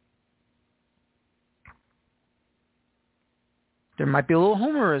occasionally there might be a little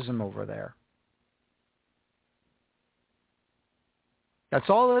homerism over there. That's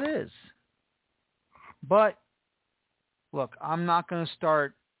all it is. But, look, I'm not going to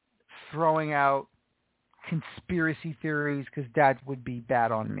start throwing out conspiracy theories because that would be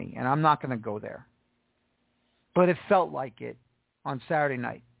bad on me, and I'm not going to go there. But it felt like it on Saturday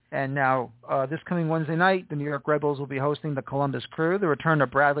night. And now, this coming Wednesday night, the New York Red Bulls will be hosting the Columbus Crew, the return of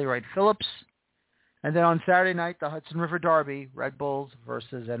Bradley Wright Phillips. And then on Saturday night, the Hudson River Derby, Red Bulls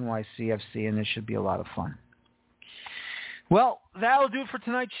versus NYCFC, and this should be a lot of fun. Well, that'll do it for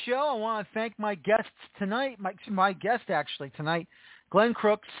tonight's show. I want to thank my guests tonight, my guest actually tonight, Glenn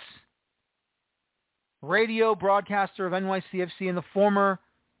Crooks, radio broadcaster of NYCFC and the former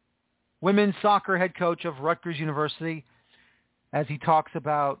women's soccer head coach of Rutgers University, as he talks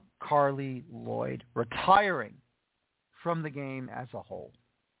about Carli Lloyd retiring from the game as a whole.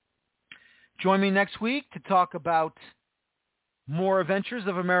 Join me next week to talk about more adventures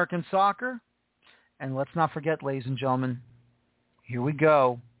of American soccer. And let's not forget, ladies and gentlemen, here we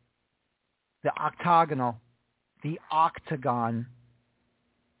go. The octagon.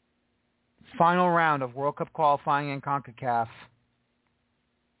 Final round of World Cup qualifying in CONCACAF.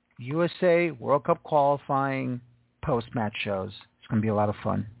 USA World Cup qualifying post-match shows. It's going to be a lot of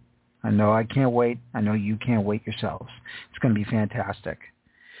fun. I know I can't wait. I know you can't wait yourselves. It's going to be fantastic.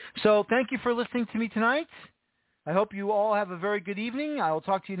 So thank you for listening to me tonight. I hope you all have a very good evening. I will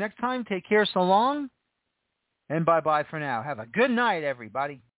talk to you next time. Take care. So long. And bye-bye for now. Have a good night,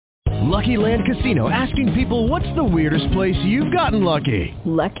 everybody. Lucky Land Casino, asking people, what's the weirdest place you've gotten lucky?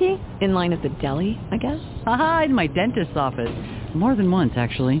 Lucky? In line at the deli, I guess? Aha, in my dentist's office. More than once,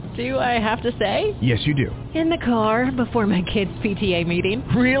 actually. Do I have to say? Yes, you do. In the car before my kids' PTA meeting.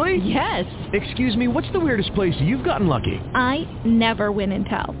 Really? Yes. Excuse me, what's the weirdest place you've gotten lucky? I never win and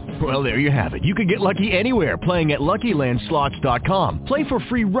tell. Well, there you have it. You can get lucky anywhere, playing at LuckyLandSlots.com. Play for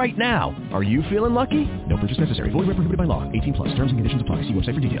free right now. Are you feeling lucky? No purchase necessary. Void where prohibited by law. 18+. Terms and conditions apply. See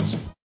website for details.